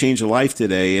 I'm going to change a life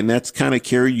today. And that's kind of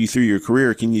carried you through your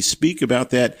career. Can you speak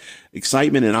about that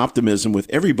excitement and optimism with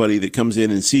everybody that comes in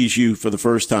and sees you for the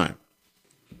first time?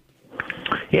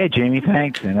 Yeah, Jamie,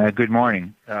 thanks, and good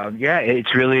morning. Yeah,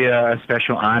 it's really a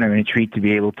special honor and a treat to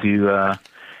be able to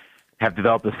have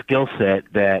developed a skill set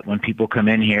that when people come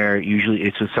in here, usually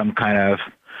it's with some kind of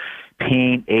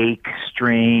pain, ache,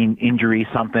 strain, injury,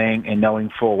 something, and knowing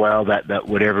full well that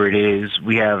whatever it is,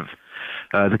 we have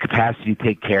the capacity to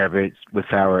take care of it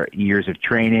with our years of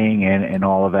training and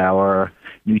all of our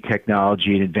new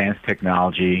technology and advanced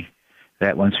technology,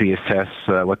 that once we assess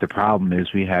what the problem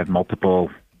is, we have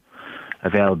multiple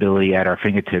availability at our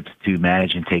fingertips to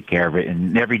manage and take care of it.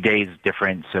 And every day is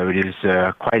different, so it is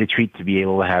quite a treat to be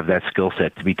able to have that skill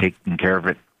set to be taking care of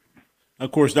it.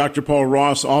 Of course, Dr. Paul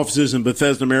Ross, offices in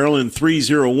Bethesda, Maryland,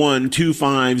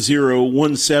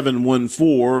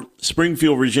 301-250-1714.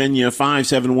 Springfield, Virginia,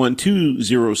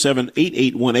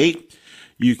 571-207-8818.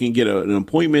 You can get an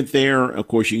appointment there. Of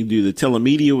course, you can do the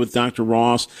telemedia with Dr.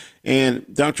 Ross. And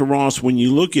Dr. Ross, when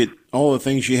you look at all the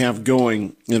things you have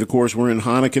going, and of course, we're in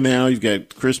Hanukkah now, you've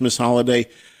got Christmas holiday.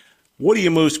 What are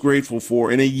you most grateful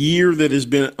for in a year that has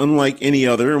been unlike any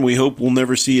other, and we hope we'll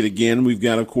never see it again? We've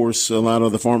got, of course, a lot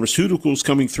of the pharmaceuticals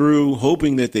coming through,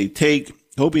 hoping that they take,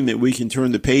 hoping that we can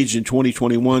turn the page in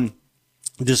 2021,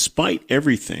 despite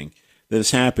everything that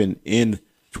has happened in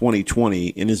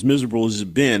 2020. And as miserable as it's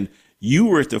been, you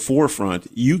were at the forefront.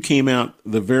 You came out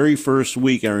the very first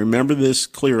week. I remember this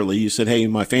clearly. You said, hey,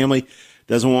 my family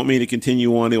doesn't want me to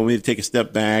continue on. They want me to take a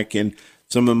step back. And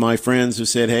some of my friends have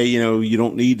said, hey, you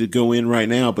don't need to go in right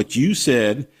now. But you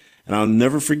said, and I'll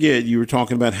never forget, you were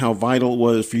talking about how vital it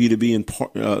was for you to be in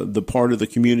the part of the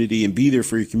community and be there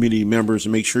for your community members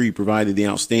and make sure you provided the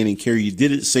outstanding care. You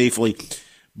did it safely.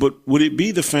 But would it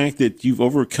be the fact that you've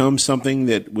overcome something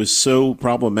that was so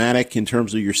problematic in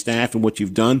terms of your staff and what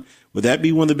you've done? Would that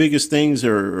be one of the biggest things,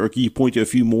 or can you point to a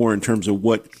few more in terms of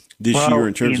what this year,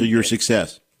 in terms of your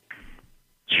success?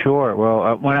 Sure.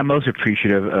 Well, what I'm most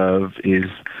appreciative of is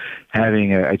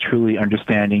having a truly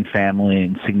understanding family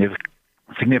and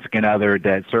significant other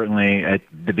that certainly at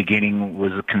the beginning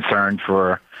was a concern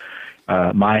for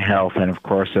my health and, of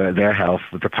course, their health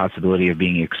with the possibility of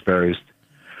being exposed.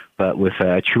 But with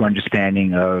a true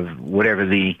understanding of whatever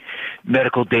the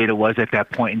medical data was at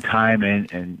that point in time,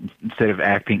 and instead of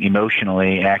acting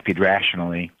emotionally, acted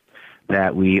rationally,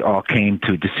 that we all came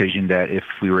to a decision that if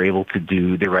we were able to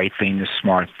do the right thing, the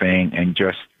smart thing, and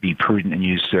just be prudent and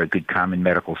use good common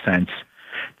medical sense,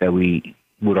 that we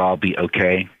would all be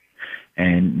okay.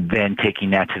 And then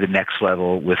taking that to the next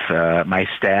level with my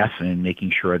staff and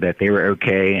making sure that they were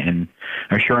okay and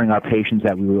assuring our patients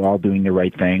that we were all doing the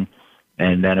right thing.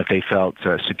 And then if they felt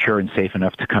secure and safe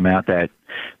enough to come out, that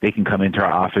they can come into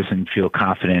our office and feel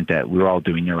confident that we're all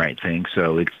doing the right thing.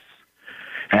 So it's,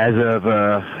 as of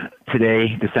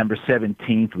today, December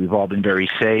 17th, we've all been very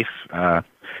safe,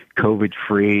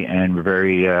 COVID-free, and we're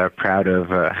very proud of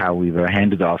how we've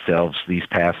handled ourselves these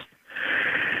past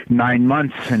 9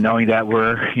 months, and knowing that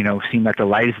we're, seeing that the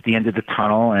light is at the end of the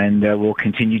tunnel, and we'll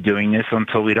continue doing this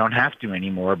until we don't have to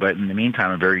anymore. But in the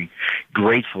meantime, I'm very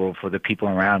grateful for the people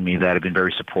around me that have been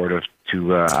very supportive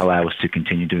to allow us to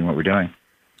continue doing what we're doing.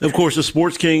 Of course, the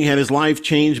Sports King had his life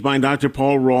changed by Dr.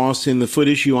 Paul Ross. In the foot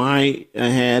issue I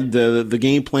had, the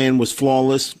game plan was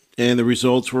flawless, and the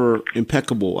results were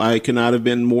impeccable. I could not have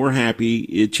been more happy.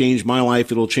 It changed my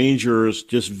life. It'll change yours.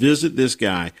 Just visit this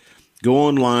guy. Go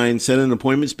online, set an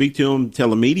appointment, speak to him,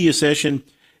 telemedia session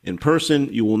in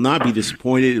person. You will not be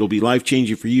disappointed. It'll be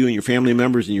life-changing for you and your family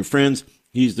members and your friends.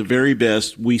 He's the very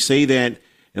best. We say that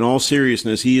in all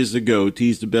seriousness. He is the GOAT.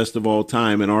 He's the best of all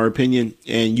time, in our opinion,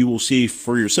 and you will see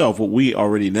for yourself what we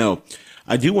already know.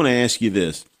 I do want to ask you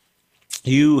this.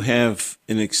 You have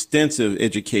an extensive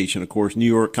education, of course, New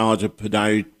York College of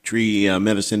Podiatry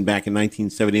Medicine back in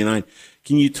 1979.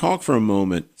 Can you talk for a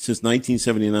moment, since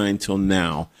 1979 till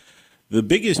now, the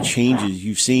biggest changes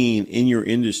you've seen in your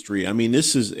industry? I mean,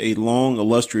 this is a long,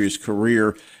 illustrious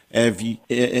career. Have you,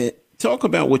 talk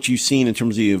about what you've seen in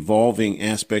terms of the evolving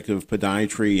aspect of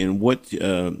podiatry and what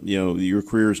your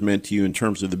career has meant to you in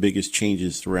terms of the biggest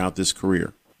changes throughout this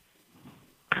career.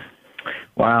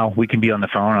 Wow, we can be on the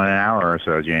phone in an hour or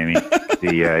so, Jamie.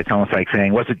 It's almost like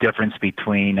saying, what's the difference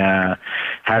between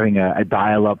having a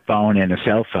dial-up phone and a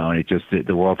cell phone? It just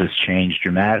the world has changed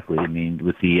dramatically. I mean,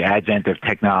 with the advent of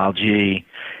technology,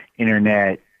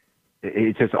 internet,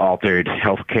 it's just altered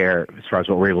healthcare as far as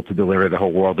what we're able to deliver. The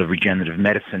whole world of regenerative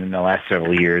medicine in the last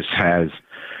several years has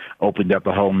opened up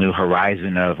a whole new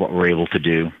horizon of what we're able to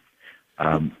do.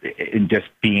 And just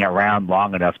being around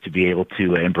long enough to be able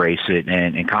to embrace it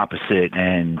and encompass it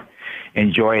and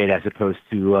enjoy it, as opposed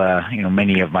to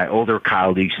many of my older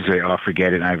colleagues who say, "Oh,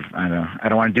 forget it. I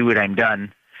don't want to do it. I'm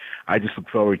done." I just look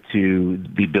forward to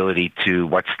the ability to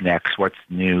what's next, what's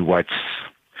new, what's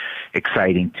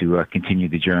exciting to continue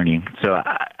the journey. So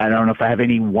I don't know if I have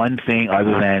any one thing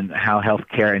other than how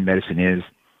healthcare and medicine is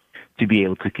to be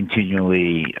able to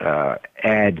continually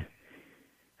add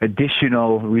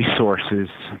additional resources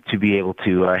to be able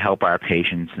to help our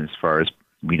patients, as far as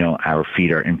we know our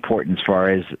feet are important, as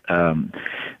far as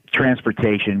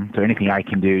transportation. So anything I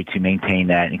can do to maintain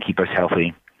that and keep us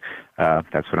healthy,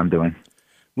 that's what I'm doing.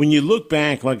 When you look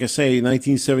back, like I say,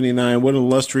 1979, what an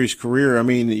illustrious career. I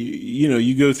mean,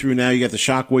 you go through now, you got the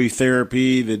shockwave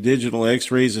therapy, the digital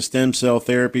x-rays, the stem cell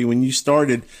therapy. When you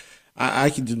started, I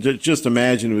can just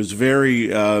imagine it was very,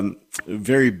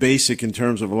 very basic in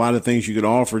terms of a lot of things you could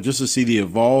offer. Just to see the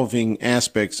evolving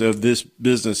aspects of this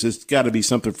business, it's got to be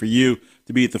something for you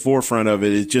to be at the forefront of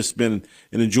it. It's just been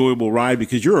an enjoyable ride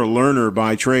because you're a learner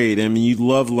by trade. I mean, you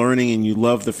love learning and you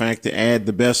love the fact to add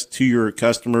the best to your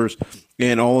customers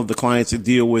and all of the clients that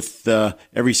deal with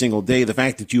every single day. The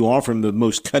fact that you offer them the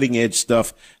most cutting edge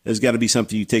stuff has got to be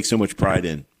something you take so much pride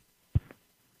in.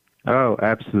 Oh,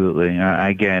 absolutely.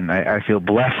 Again, I feel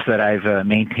blessed that I've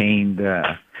maintained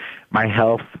my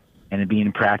health and been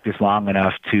in practice long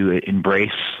enough to embrace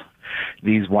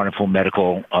these wonderful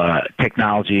medical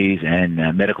technologies and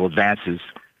medical advances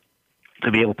to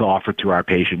be able to offer to our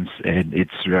patients. And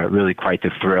it's really quite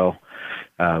the thrill.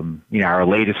 Our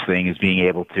latest thing is being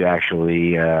able to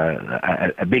actually,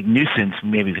 a big nuisance,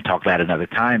 maybe we can talk about another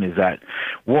time, is that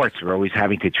warts, we're always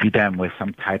having to treat them with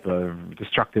some type of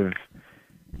destructive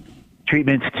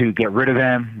treatments to get rid of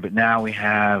them, but now we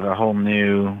have a whole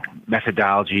new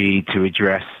methodology to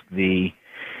address the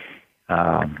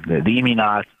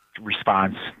immunologic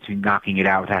response to knocking it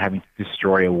out without having to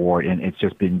destroy a wart, and it's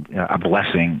just been a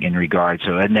blessing in regard.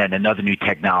 So, and then another new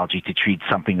technology to treat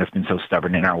something that's been so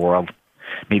stubborn in our world.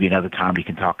 Maybe another time we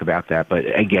can talk about that. But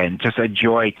again, just a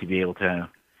joy to be able to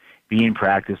be in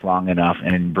practice long enough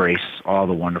and embrace all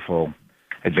the wonderful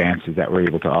advances that we're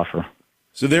able to offer.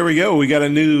 So there we go. We got a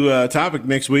new topic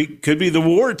next week. Could be the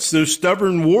warts, those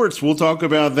stubborn warts. We'll talk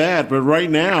about that. But right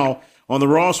now, on the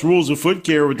Ross Rules of Foot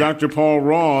Care with Dr. Paul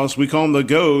Ross, we call him the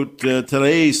GOAT.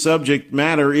 Today's subject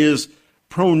matter is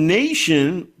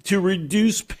pronation to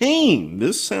reduce pain.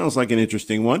 This sounds like an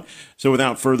interesting one. So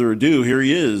without further ado, here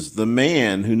he is, the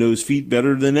man who knows feet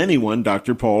better than anyone,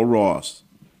 Dr. Paul Ross.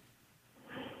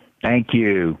 Thank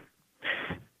you.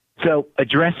 So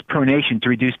address pronation to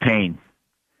reduce pain.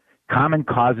 Common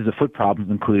causes of foot problems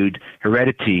include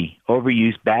heredity,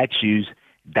 overuse, bad shoes,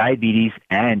 diabetes,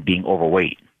 and being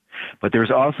overweight. But there's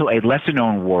also a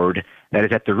lesser-known word that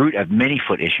is at the root of many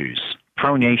foot issues,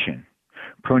 pronation.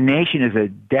 Pronation is a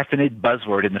definite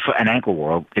buzzword in the foot and ankle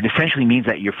world. It essentially means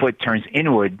that your foot turns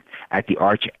inward at the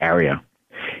arch area.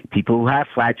 People who have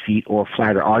flat feet or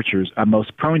flatter arches are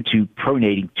most prone to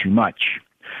pronating too much.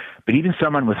 But even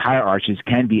someone with higher arches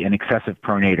can be an excessive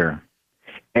pronator.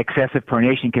 Excessive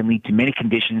pronation can lead to many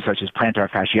conditions such as plantar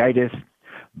fasciitis,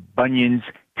 bunions,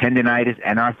 tendinitis,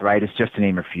 and arthritis, just to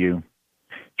name a few.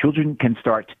 Children can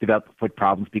start to develop foot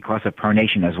problems because of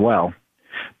pronation as well.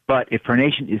 But if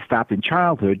pronation is stopped in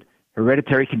childhood,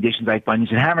 hereditary conditions like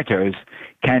bunions and hammer toes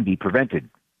can be prevented.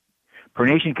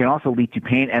 Pronation can also lead to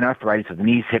pain and arthritis of the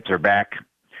knees, hips, or back.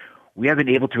 We have been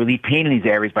able to relieve pain in these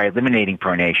areas by eliminating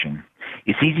pronation.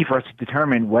 It's easy for us to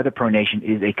determine whether pronation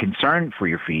is a concern for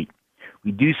your feet.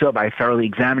 We do so by thoroughly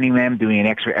examining them, doing an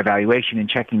X-ray evaluation, and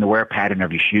checking the wear pattern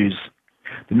of your shoes.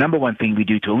 The number one thing we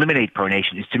do to eliminate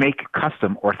pronation is to make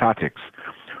custom orthotics.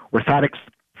 Orthotics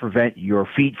prevent your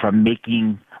feet from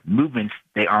making movements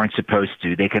they aren't supposed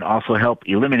to. They can also help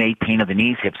eliminate pain of the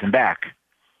knees, hips, and back.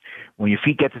 When your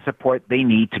feet get the support they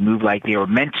need to move like they were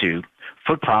meant to,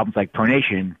 foot problems like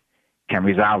pronation can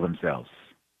resolve themselves.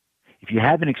 If you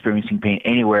have been experiencing pain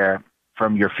anywhere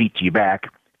from your feet to your back,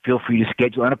 feel free to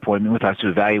schedule an appointment with us to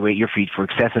evaluate your feet for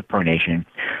excessive pronation.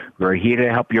 We're here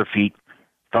to help your feet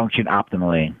function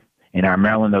optimally. In our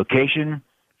Maryland location,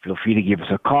 feel free to give us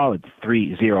a call at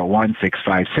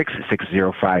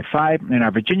 301-656-6055. In our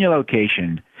Virginia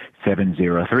location,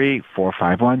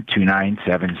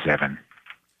 703-451-2977.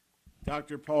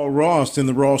 Dr. Paul Ross and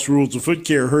the Ross Rules of Foot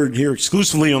Care, heard here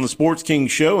exclusively on the Sports King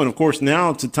Show. And, of course, now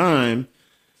it's a time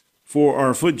for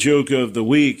our foot joke of the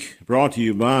week, brought to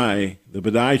you by the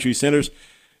Podiatry Centers.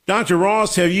 Dr.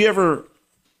 Ross, have you ever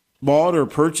bought or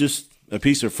purchased a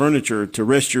piece of furniture to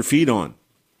rest your feet on?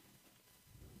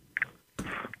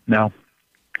 No.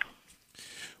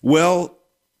 Well,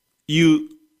 you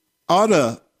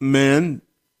oughta, man.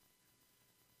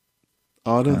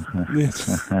 Oughta.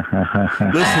 Listen.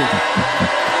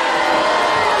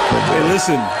 Hey,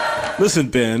 listen,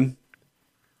 Ben.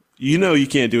 You know you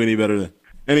can't do any better than.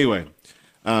 Anyway,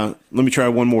 let me try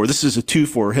one more. This is a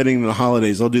 2-for heading into the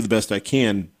holidays. I'll do the best I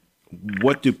can.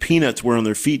 What do peanuts wear on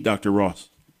their feet, Dr. Ross?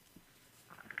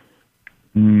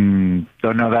 Don't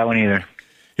know that one either.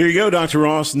 Here you go, Dr.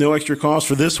 Ross. No extra cost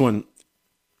for this one.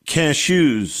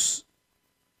 Cashews.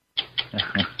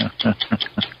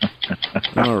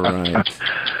 All right.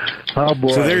 Oh, boy.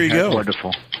 So there you go.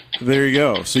 Wonderful. There you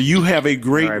go. So you have a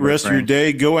great rest of your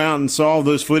day. Go out and solve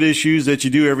those foot issues that you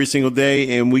do every single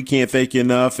day, and we can't thank you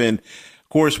enough. And, of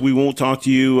course, we won't talk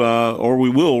to you, or we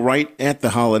will, right at the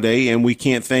holiday, and we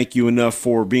can't thank you enough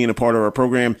for being a part of our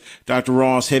program. Dr.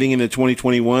 Ross, heading into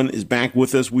 2021, is back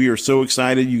with us. We are so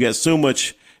excited. You got so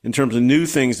much in terms of new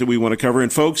things that we want to cover.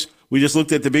 And, folks, we just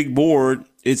looked at the big board.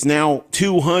 It's now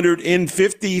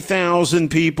 250,000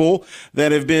 people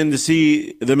that have been to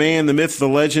see the man, the myth, the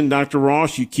legend, Dr.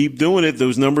 Ross. You keep doing it.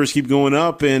 Those numbers keep going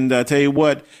up. And I tell you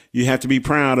what, you have to be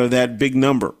proud of that big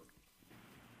number.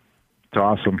 It's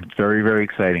awesome. It's very, very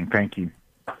exciting. Thank you.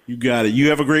 You got it. You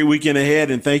have a great weekend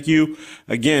ahead. And thank you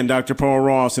again, Dr. Paul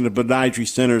Ross and the Podiatry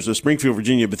Centers of Springfield,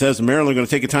 Virginia, Bethesda, Maryland. Going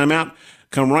to take a time out.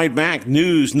 Come right back.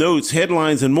 News, notes,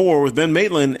 headlines, and more with Ben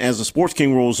Maitland as the Sports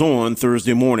King rolls on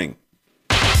Thursday morning.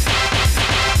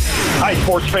 Hi,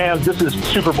 sports fans. This is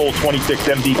Super Bowl 26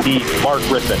 MVP Mark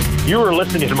Griffin. You are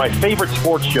listening to my favorite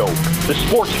sports show, The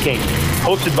Sports King,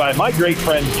 hosted by my great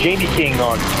friend Jamie King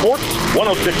on Sports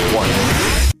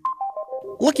 106.1.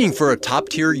 Looking for a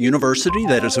top-tier university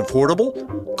that is affordable?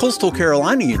 Coastal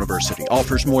Carolina University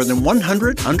offers more than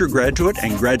 100 undergraduate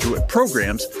and graduate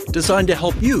programs designed to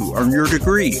help you earn your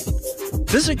degree.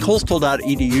 Visit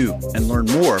coastal.edu and learn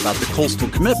more about the Coastal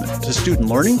commitment to student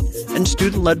learning and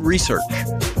student-led research.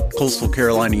 Coastal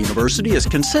Carolina University is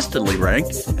consistently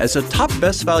ranked as a top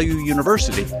best value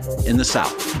university in the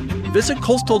South. Visit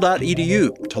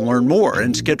coastal.edu to learn more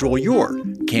and schedule your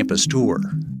campus tour.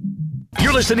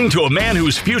 You're listening to a man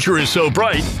whose future is so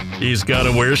bright, he's got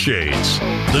to wear shades.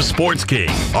 The Sports King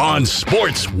on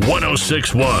Sports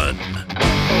 106.1.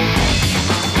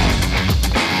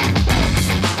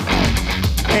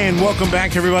 And welcome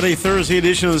back, everybody. Thursday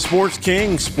edition of the Sports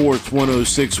King, Sports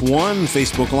 106.1,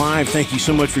 Facebook Live. Thank you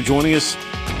so much for joining us.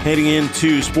 Heading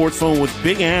into Sports Phone with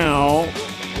Big Al.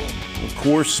 Of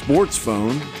course, Sports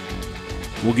Phone.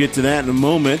 We'll get to that in a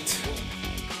moment.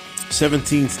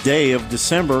 17th day of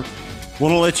December.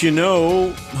 Want to let you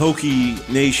know, Hokie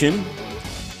Nation,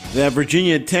 that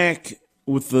Virginia Tech,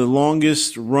 with the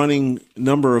longest running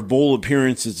number of bowl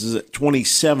appearances, is at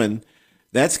 27.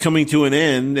 That's coming to an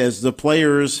end as the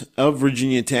players of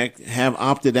Virginia Tech have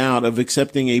opted out of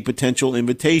accepting a potential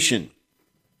invitation.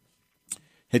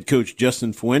 Head coach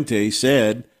Justin Fuente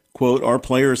said, quote, "Our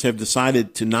players have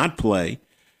decided to not play,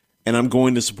 and I'm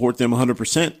going to support them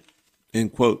 100%,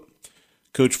 end quote.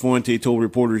 Coach Fuente told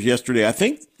reporters yesterday, "I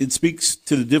think it speaks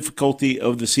to the difficulty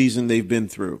of the season they've been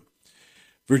through."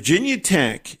 Virginia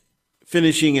Tech,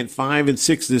 finishing at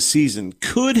 5-6 this season,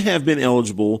 could have been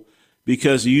eligible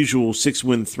because the usual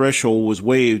 6-win threshold was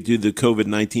waived due to the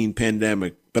COVID-19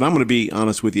 pandemic. But I'm going to be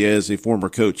honest with you as a former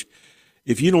coach.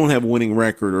 If you don't have a winning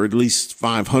record or at least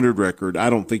 500 record, I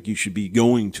don't think you should be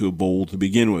going to a bowl to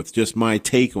begin with. Just my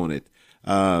take on it.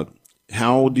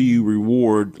 How do you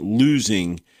reward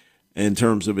losing in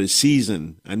terms of a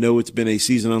season? I know it's been a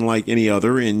season unlike any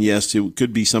other, and yes, it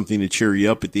could be something to cheer you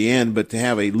up at the end, but to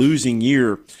have a losing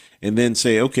year and then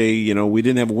say, okay, you know, we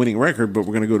didn't have a winning record, but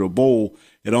we're going to go to a bowl,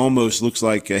 it almost looks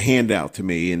like a handout to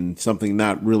me and something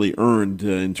not really earned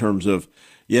in terms of,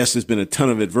 yes, there's been a ton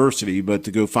of adversity, but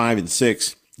to go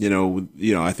 5-6, you know,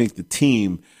 I think the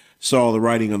team saw the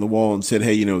writing on the wall and said,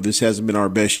 hey, you know, this hasn't been our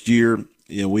best year.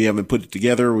 You know, we haven't put it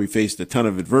together. We faced a ton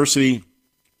of adversity.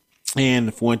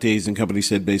 And Fuentes and company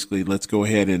said basically, let's go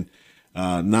ahead and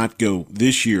not go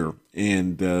this year.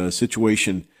 And a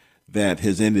situation that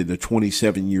has ended a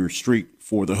 27-year streak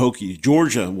for the Hokies.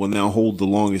 Georgia will now hold the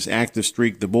longest active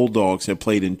streak. The Bulldogs have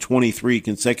played in 23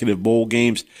 consecutive bowl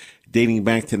games dating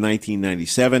back to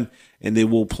 1997, and they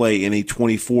will play in a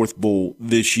 24th bowl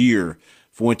this year.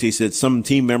 Fuente said some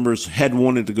team members had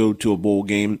wanted to go to a bowl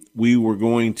game. We were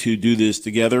going to do this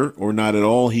together or not at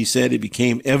all. He said it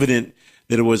became evident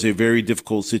that it was a very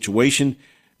difficult situation.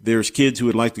 There's kids who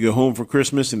would like to go home for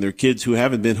Christmas, and there are kids who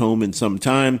haven't been home in some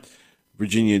time.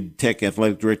 Virginia Tech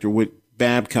Athletic Director Whit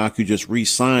Babcock, who just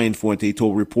re-signed Fuente,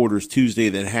 told reporters Tuesday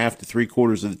that half to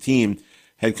three-quarters of the team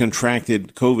had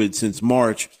contracted COVID since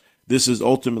March. This is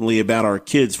ultimately about our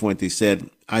kids, Fuente said.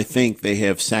 I think they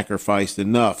have sacrificed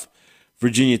enough.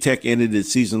 Virginia Tech ended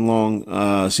its season on an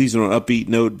upbeat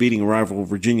note, beating a rival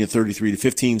Virginia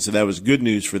 33-15, so that was good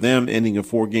news for them, ending a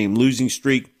 4-game losing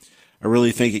streak. I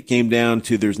really think it came down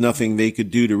to there's nothing they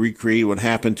could do to recreate what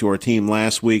happened to our team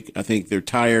last week. I think they're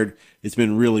tired. It's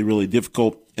been really, really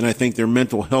difficult, and I think their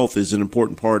mental health is an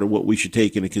important part of what we should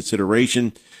take into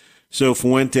consideration. So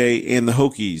Fuente and the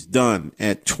Hokies done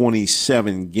at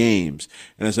 27 games.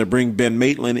 And as I bring Ben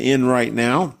Maitland in right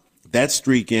now, that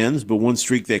streak ends, but one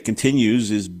streak that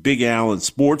continues is Big Al and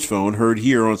Sports Phone, heard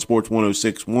here on Sports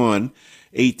 106.1,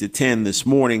 8 to 10 this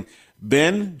morning.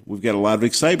 Ben, we've got a lot of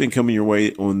excitement coming your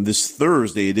way on this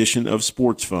Thursday edition of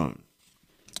Sports Phone.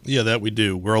 Yeah, that we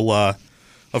do. We'll,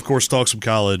 of course, talk some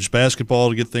college basketball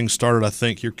to get things started, I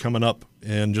think, here coming up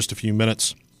in just a few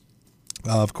minutes.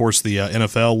 Of course, the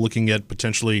NFL looking at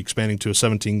potentially expanding to a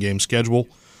 17-game schedule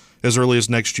as early as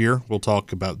next year. We'll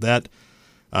talk about that.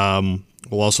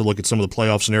 We'll also look at some of the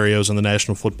playoff scenarios in the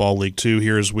National Football League, too,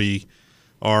 here as we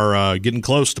are getting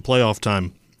close to playoff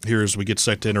time, here as we get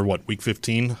set to enter, week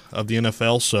 15 of the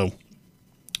NFL. So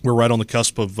we're right on the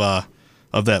cusp of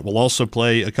that. We'll also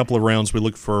play a couple of rounds. We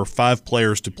look for 5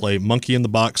 players to play Monkey in the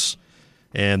Box,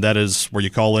 and that is where you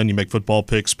call in, you make football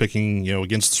picks, picking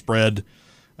against the spread,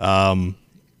 and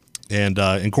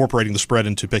incorporating the spread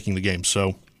into picking the game.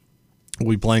 So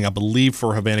we'll be playing, I believe,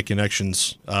 for Havana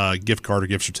Connections gift card or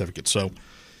gift certificate. So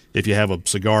if you have a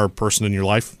cigar person in your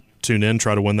life, tune in,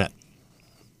 try to win that.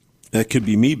 That could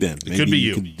be me, Ben. It could be you.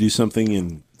 You could do something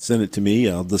and send it to me.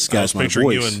 I'll disguise my voice. I was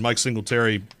picturing you and Mike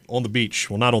Singletary on the beach.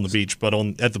 Well, not on the beach, but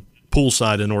at the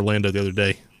poolside in Orlando the other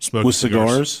day, smoking with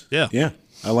cigars. Yeah.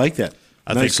 I like that.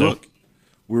 I nice think so. Look.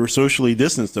 We were socially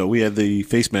distanced, though. We had the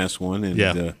face mask one.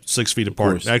 And, 6 feet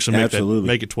apart. Course, Actually, absolutely.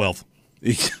 Make it 12.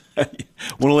 I want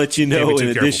to let you know, in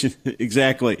addition,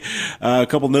 exactly. A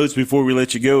couple notes before we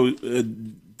let you go.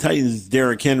 Titans'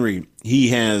 Derrick Henry, he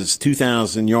has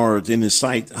 2,000 yards in his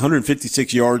sight.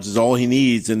 156 yards is all he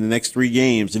needs in the next 3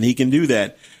 games, and he can do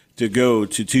that to go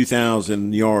to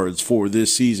 2,000 yards for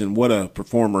this season. What a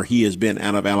performer he has been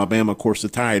out of Alabama. Of course, the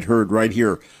Tide heard right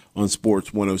here on Sports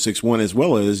 106.1, as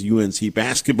well as UNC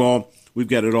basketball. We've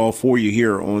got it all for you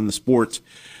here on the sports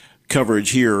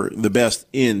coverage here, the best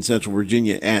in Central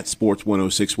Virginia at Sports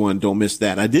 106.1. Don't miss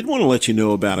that. I did want to let you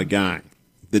know about a guy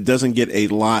that doesn't get a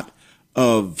lot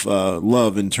of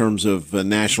love in terms of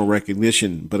national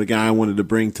recognition, but a guy I wanted to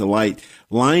bring to light.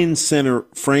 Lions center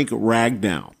Frank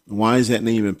Ragnow. Why is that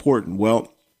name important?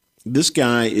 Well, this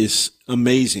guy is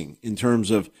amazing in terms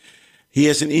of he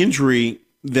has an injury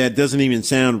that doesn't even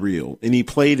sound real, and he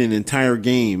played an entire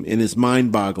game, and it's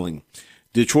mind-boggling.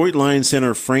 Detroit Lions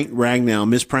center Frank Ragnow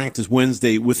missed practice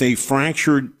Wednesday with a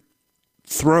fractured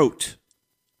throat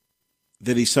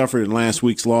that he suffered in last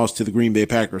week's loss to the Green Bay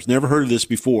Packers. Never heard of this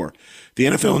before. The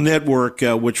NFL Network,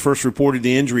 which first reported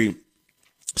the injury,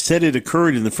 said it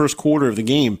occurred in the first quarter of the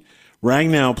game.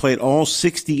 Ragnow played all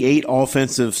 68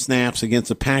 offensive snaps against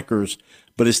the Packers,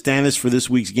 but his status for this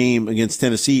week's game against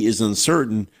Tennessee is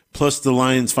uncertain, plus the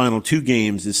Lions' final 2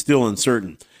 games is still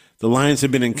uncertain. The Lions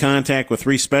have been in contact with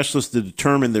 3 specialists to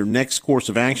determine their next course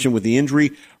of action with the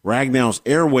injury. Ragnow's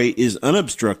airway is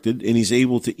unobstructed, and he's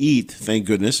able to eat, thank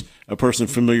goodness. A person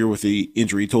familiar with the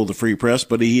injury told the Free Press,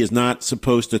 but he is not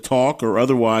supposed to talk or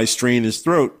otherwise strain his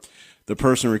throat. The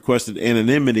person requested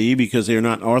anonymity because they are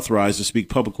not authorized to speak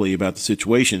publicly about the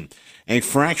situation. A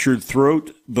fractured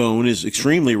throat bone is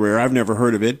extremely rare. I've never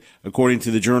heard of it, according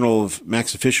to the Journal of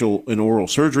Maxillofacial and Oral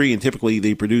Surgery, and typically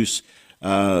they produce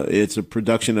it's a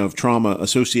production of trauma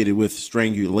associated with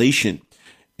strangulation.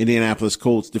 Indianapolis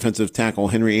Colts defensive tackle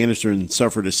Henry Anderson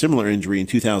suffered a similar injury in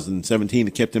 2017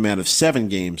 that kept him out of 7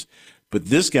 games. But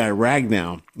this guy,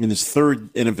 Ragnow, in his 3rd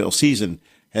NFL season,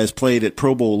 has played at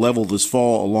Pro Bowl level this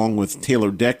fall along with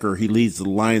Taylor Decker. He leads the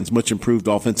Lions' much-improved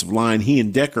offensive line. He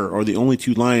and Decker are the only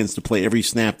 2 Lions to play every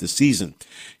snap this season.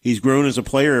 He's grown as a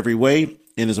player every way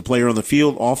and as a player on the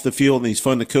field, off the field, and he's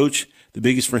fun to coach. The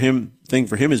biggest thing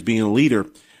for him is being a leader.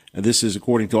 And this is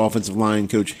according to offensive line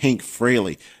coach Hank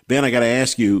Fraley. Ben, I got to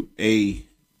ask you, a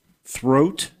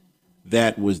throat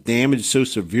that was damaged so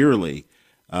severely,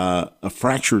 a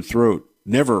fractured throat,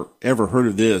 never, ever heard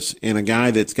of this, and a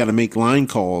guy that's got to make line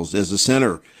calls as a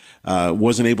center.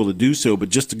 wasn't able to do so. But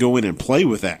just to go in and play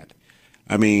with that,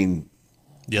 I mean,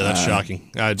 yeah, that's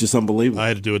shocking. Just unbelievable. I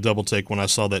had to do a double take when I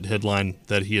saw that headline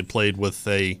that he had played with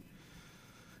a.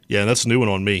 Yeah, that's a new one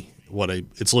on me.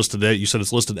 It's listed. You said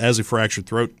it's listed as a fractured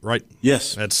throat, right?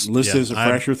 Yes, that's listed as a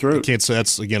fractured throat. I can't say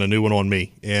that's again a new one on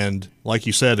me. And like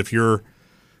you said, if you're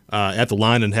at the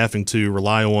line and having to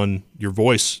rely on your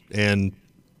voice and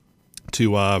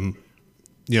to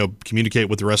communicate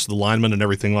with the rest of the linemen and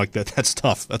everything like that, that's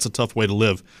tough. That's a tough way to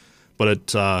live.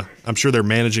 But I'm sure they're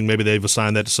managing. Maybe they've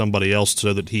assigned that to somebody else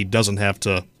so that he doesn't have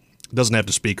to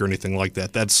speak or anything like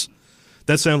that. That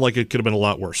sounded like it could have been a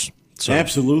lot worse. So,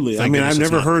 absolutely. I mean, I've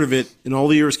never heard of it in all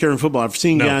the years covering football. I've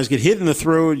seen guys get hit in the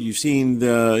throat. You've seen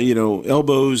the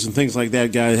elbows and things like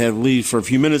that. Guys have to leave for a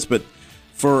few minutes, but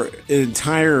for an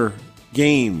entire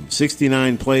game,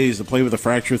 69 plays to play with a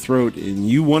fractured throat, and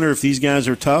you wonder if these guys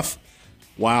are tough.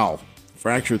 Wow.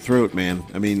 Fractured throat, man.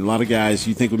 I mean, a lot of guys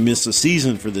you think would miss a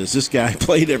season for this. This guy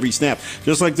played every snap,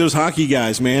 just like those hockey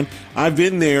guys, man. I've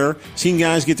been there, seen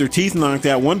guys get their teeth knocked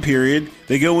out one period.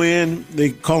 They go in,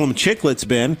 they call them chiclets,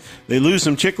 Ben. They lose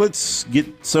some chiclets,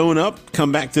 get sewn up,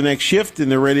 come back to the next shift,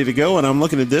 and they're ready to go. And I'm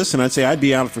looking at this, and I'd say I'd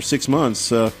be out for 6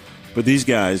 months. But these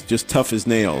guys, just tough as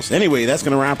nails. Anyway, that's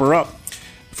going to wrap her up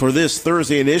for this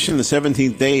Thursday edition, the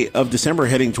 17th day of December,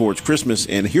 heading towards Christmas.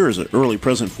 And here's an early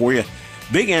present for you.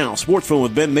 Big Al, Sports Phone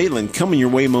with Ben Maitland, coming your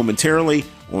way momentarily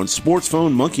on Sports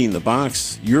Phone, Monkey in the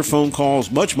Box. Your phone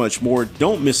calls, much, much more.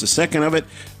 Don't miss a second of it.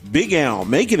 Big Al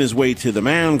making his way to the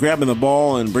mound, grabbing the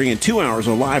ball, and bringing 2 hours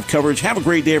of live coverage. Have a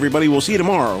great day, everybody. We'll see you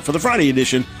tomorrow for the Friday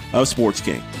edition of Sports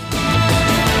King.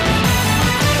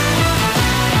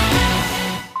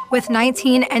 With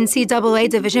 19 NCAA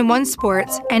Division I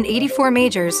sports and 84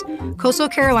 majors, Coastal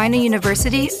Carolina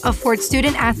University affords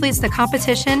student-athletes the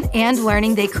competition and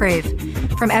learning they crave.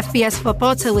 From FBS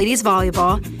football to ladies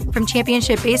volleyball, from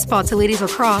championship baseball to ladies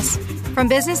lacrosse, from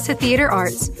business to theater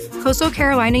arts, Coastal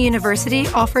Carolina University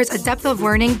offers a depth of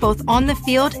learning both on the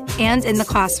field and in the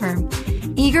classroom.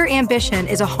 Eager ambition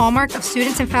is a hallmark of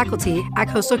students and faculty at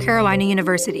Coastal Carolina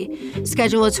University.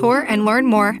 Schedule a tour and learn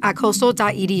more at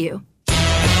coastal.edu.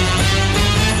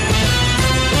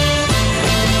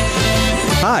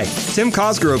 Hi, Tim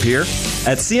Cosgrove here.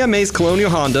 At CMA's Colonial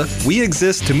Honda, we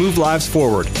exist to move lives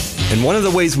forward. And one of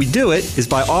the ways we do it is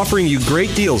by offering you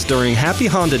great deals during Happy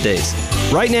Honda Days.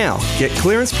 Right now, get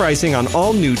clearance pricing on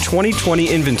all new 2020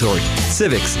 inventory,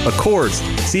 Civics, Accords,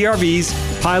 CRVs,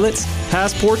 Pilots,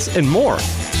 Passports, and more.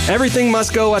 Everything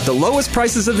must go at the lowest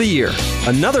prices of the year.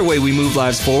 Another way we move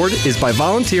lives forward is by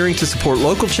volunteering to support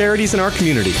local charities in our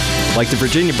community, like the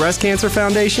Virginia Breast Cancer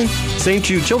Foundation, St.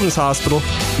 Jude Children's Hospital,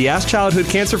 the Ask Childhood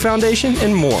Cancer Foundation,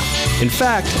 and more. In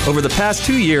fact, over the past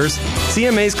 2 years,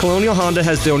 CMA's Colonial Honda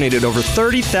has donated over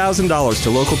 $30,000 to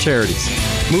local charities.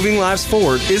 Moving lives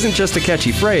forward isn't just a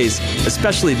catchy phrase,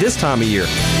 especially this time of year.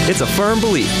 It's a firm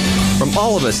belief. From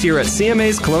all of us here at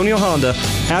CMA's Colonial Honda,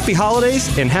 happy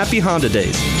holidays and happy Honda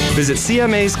Days. Visit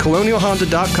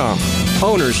CMAscolonialhonda.com.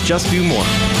 Owners just do more.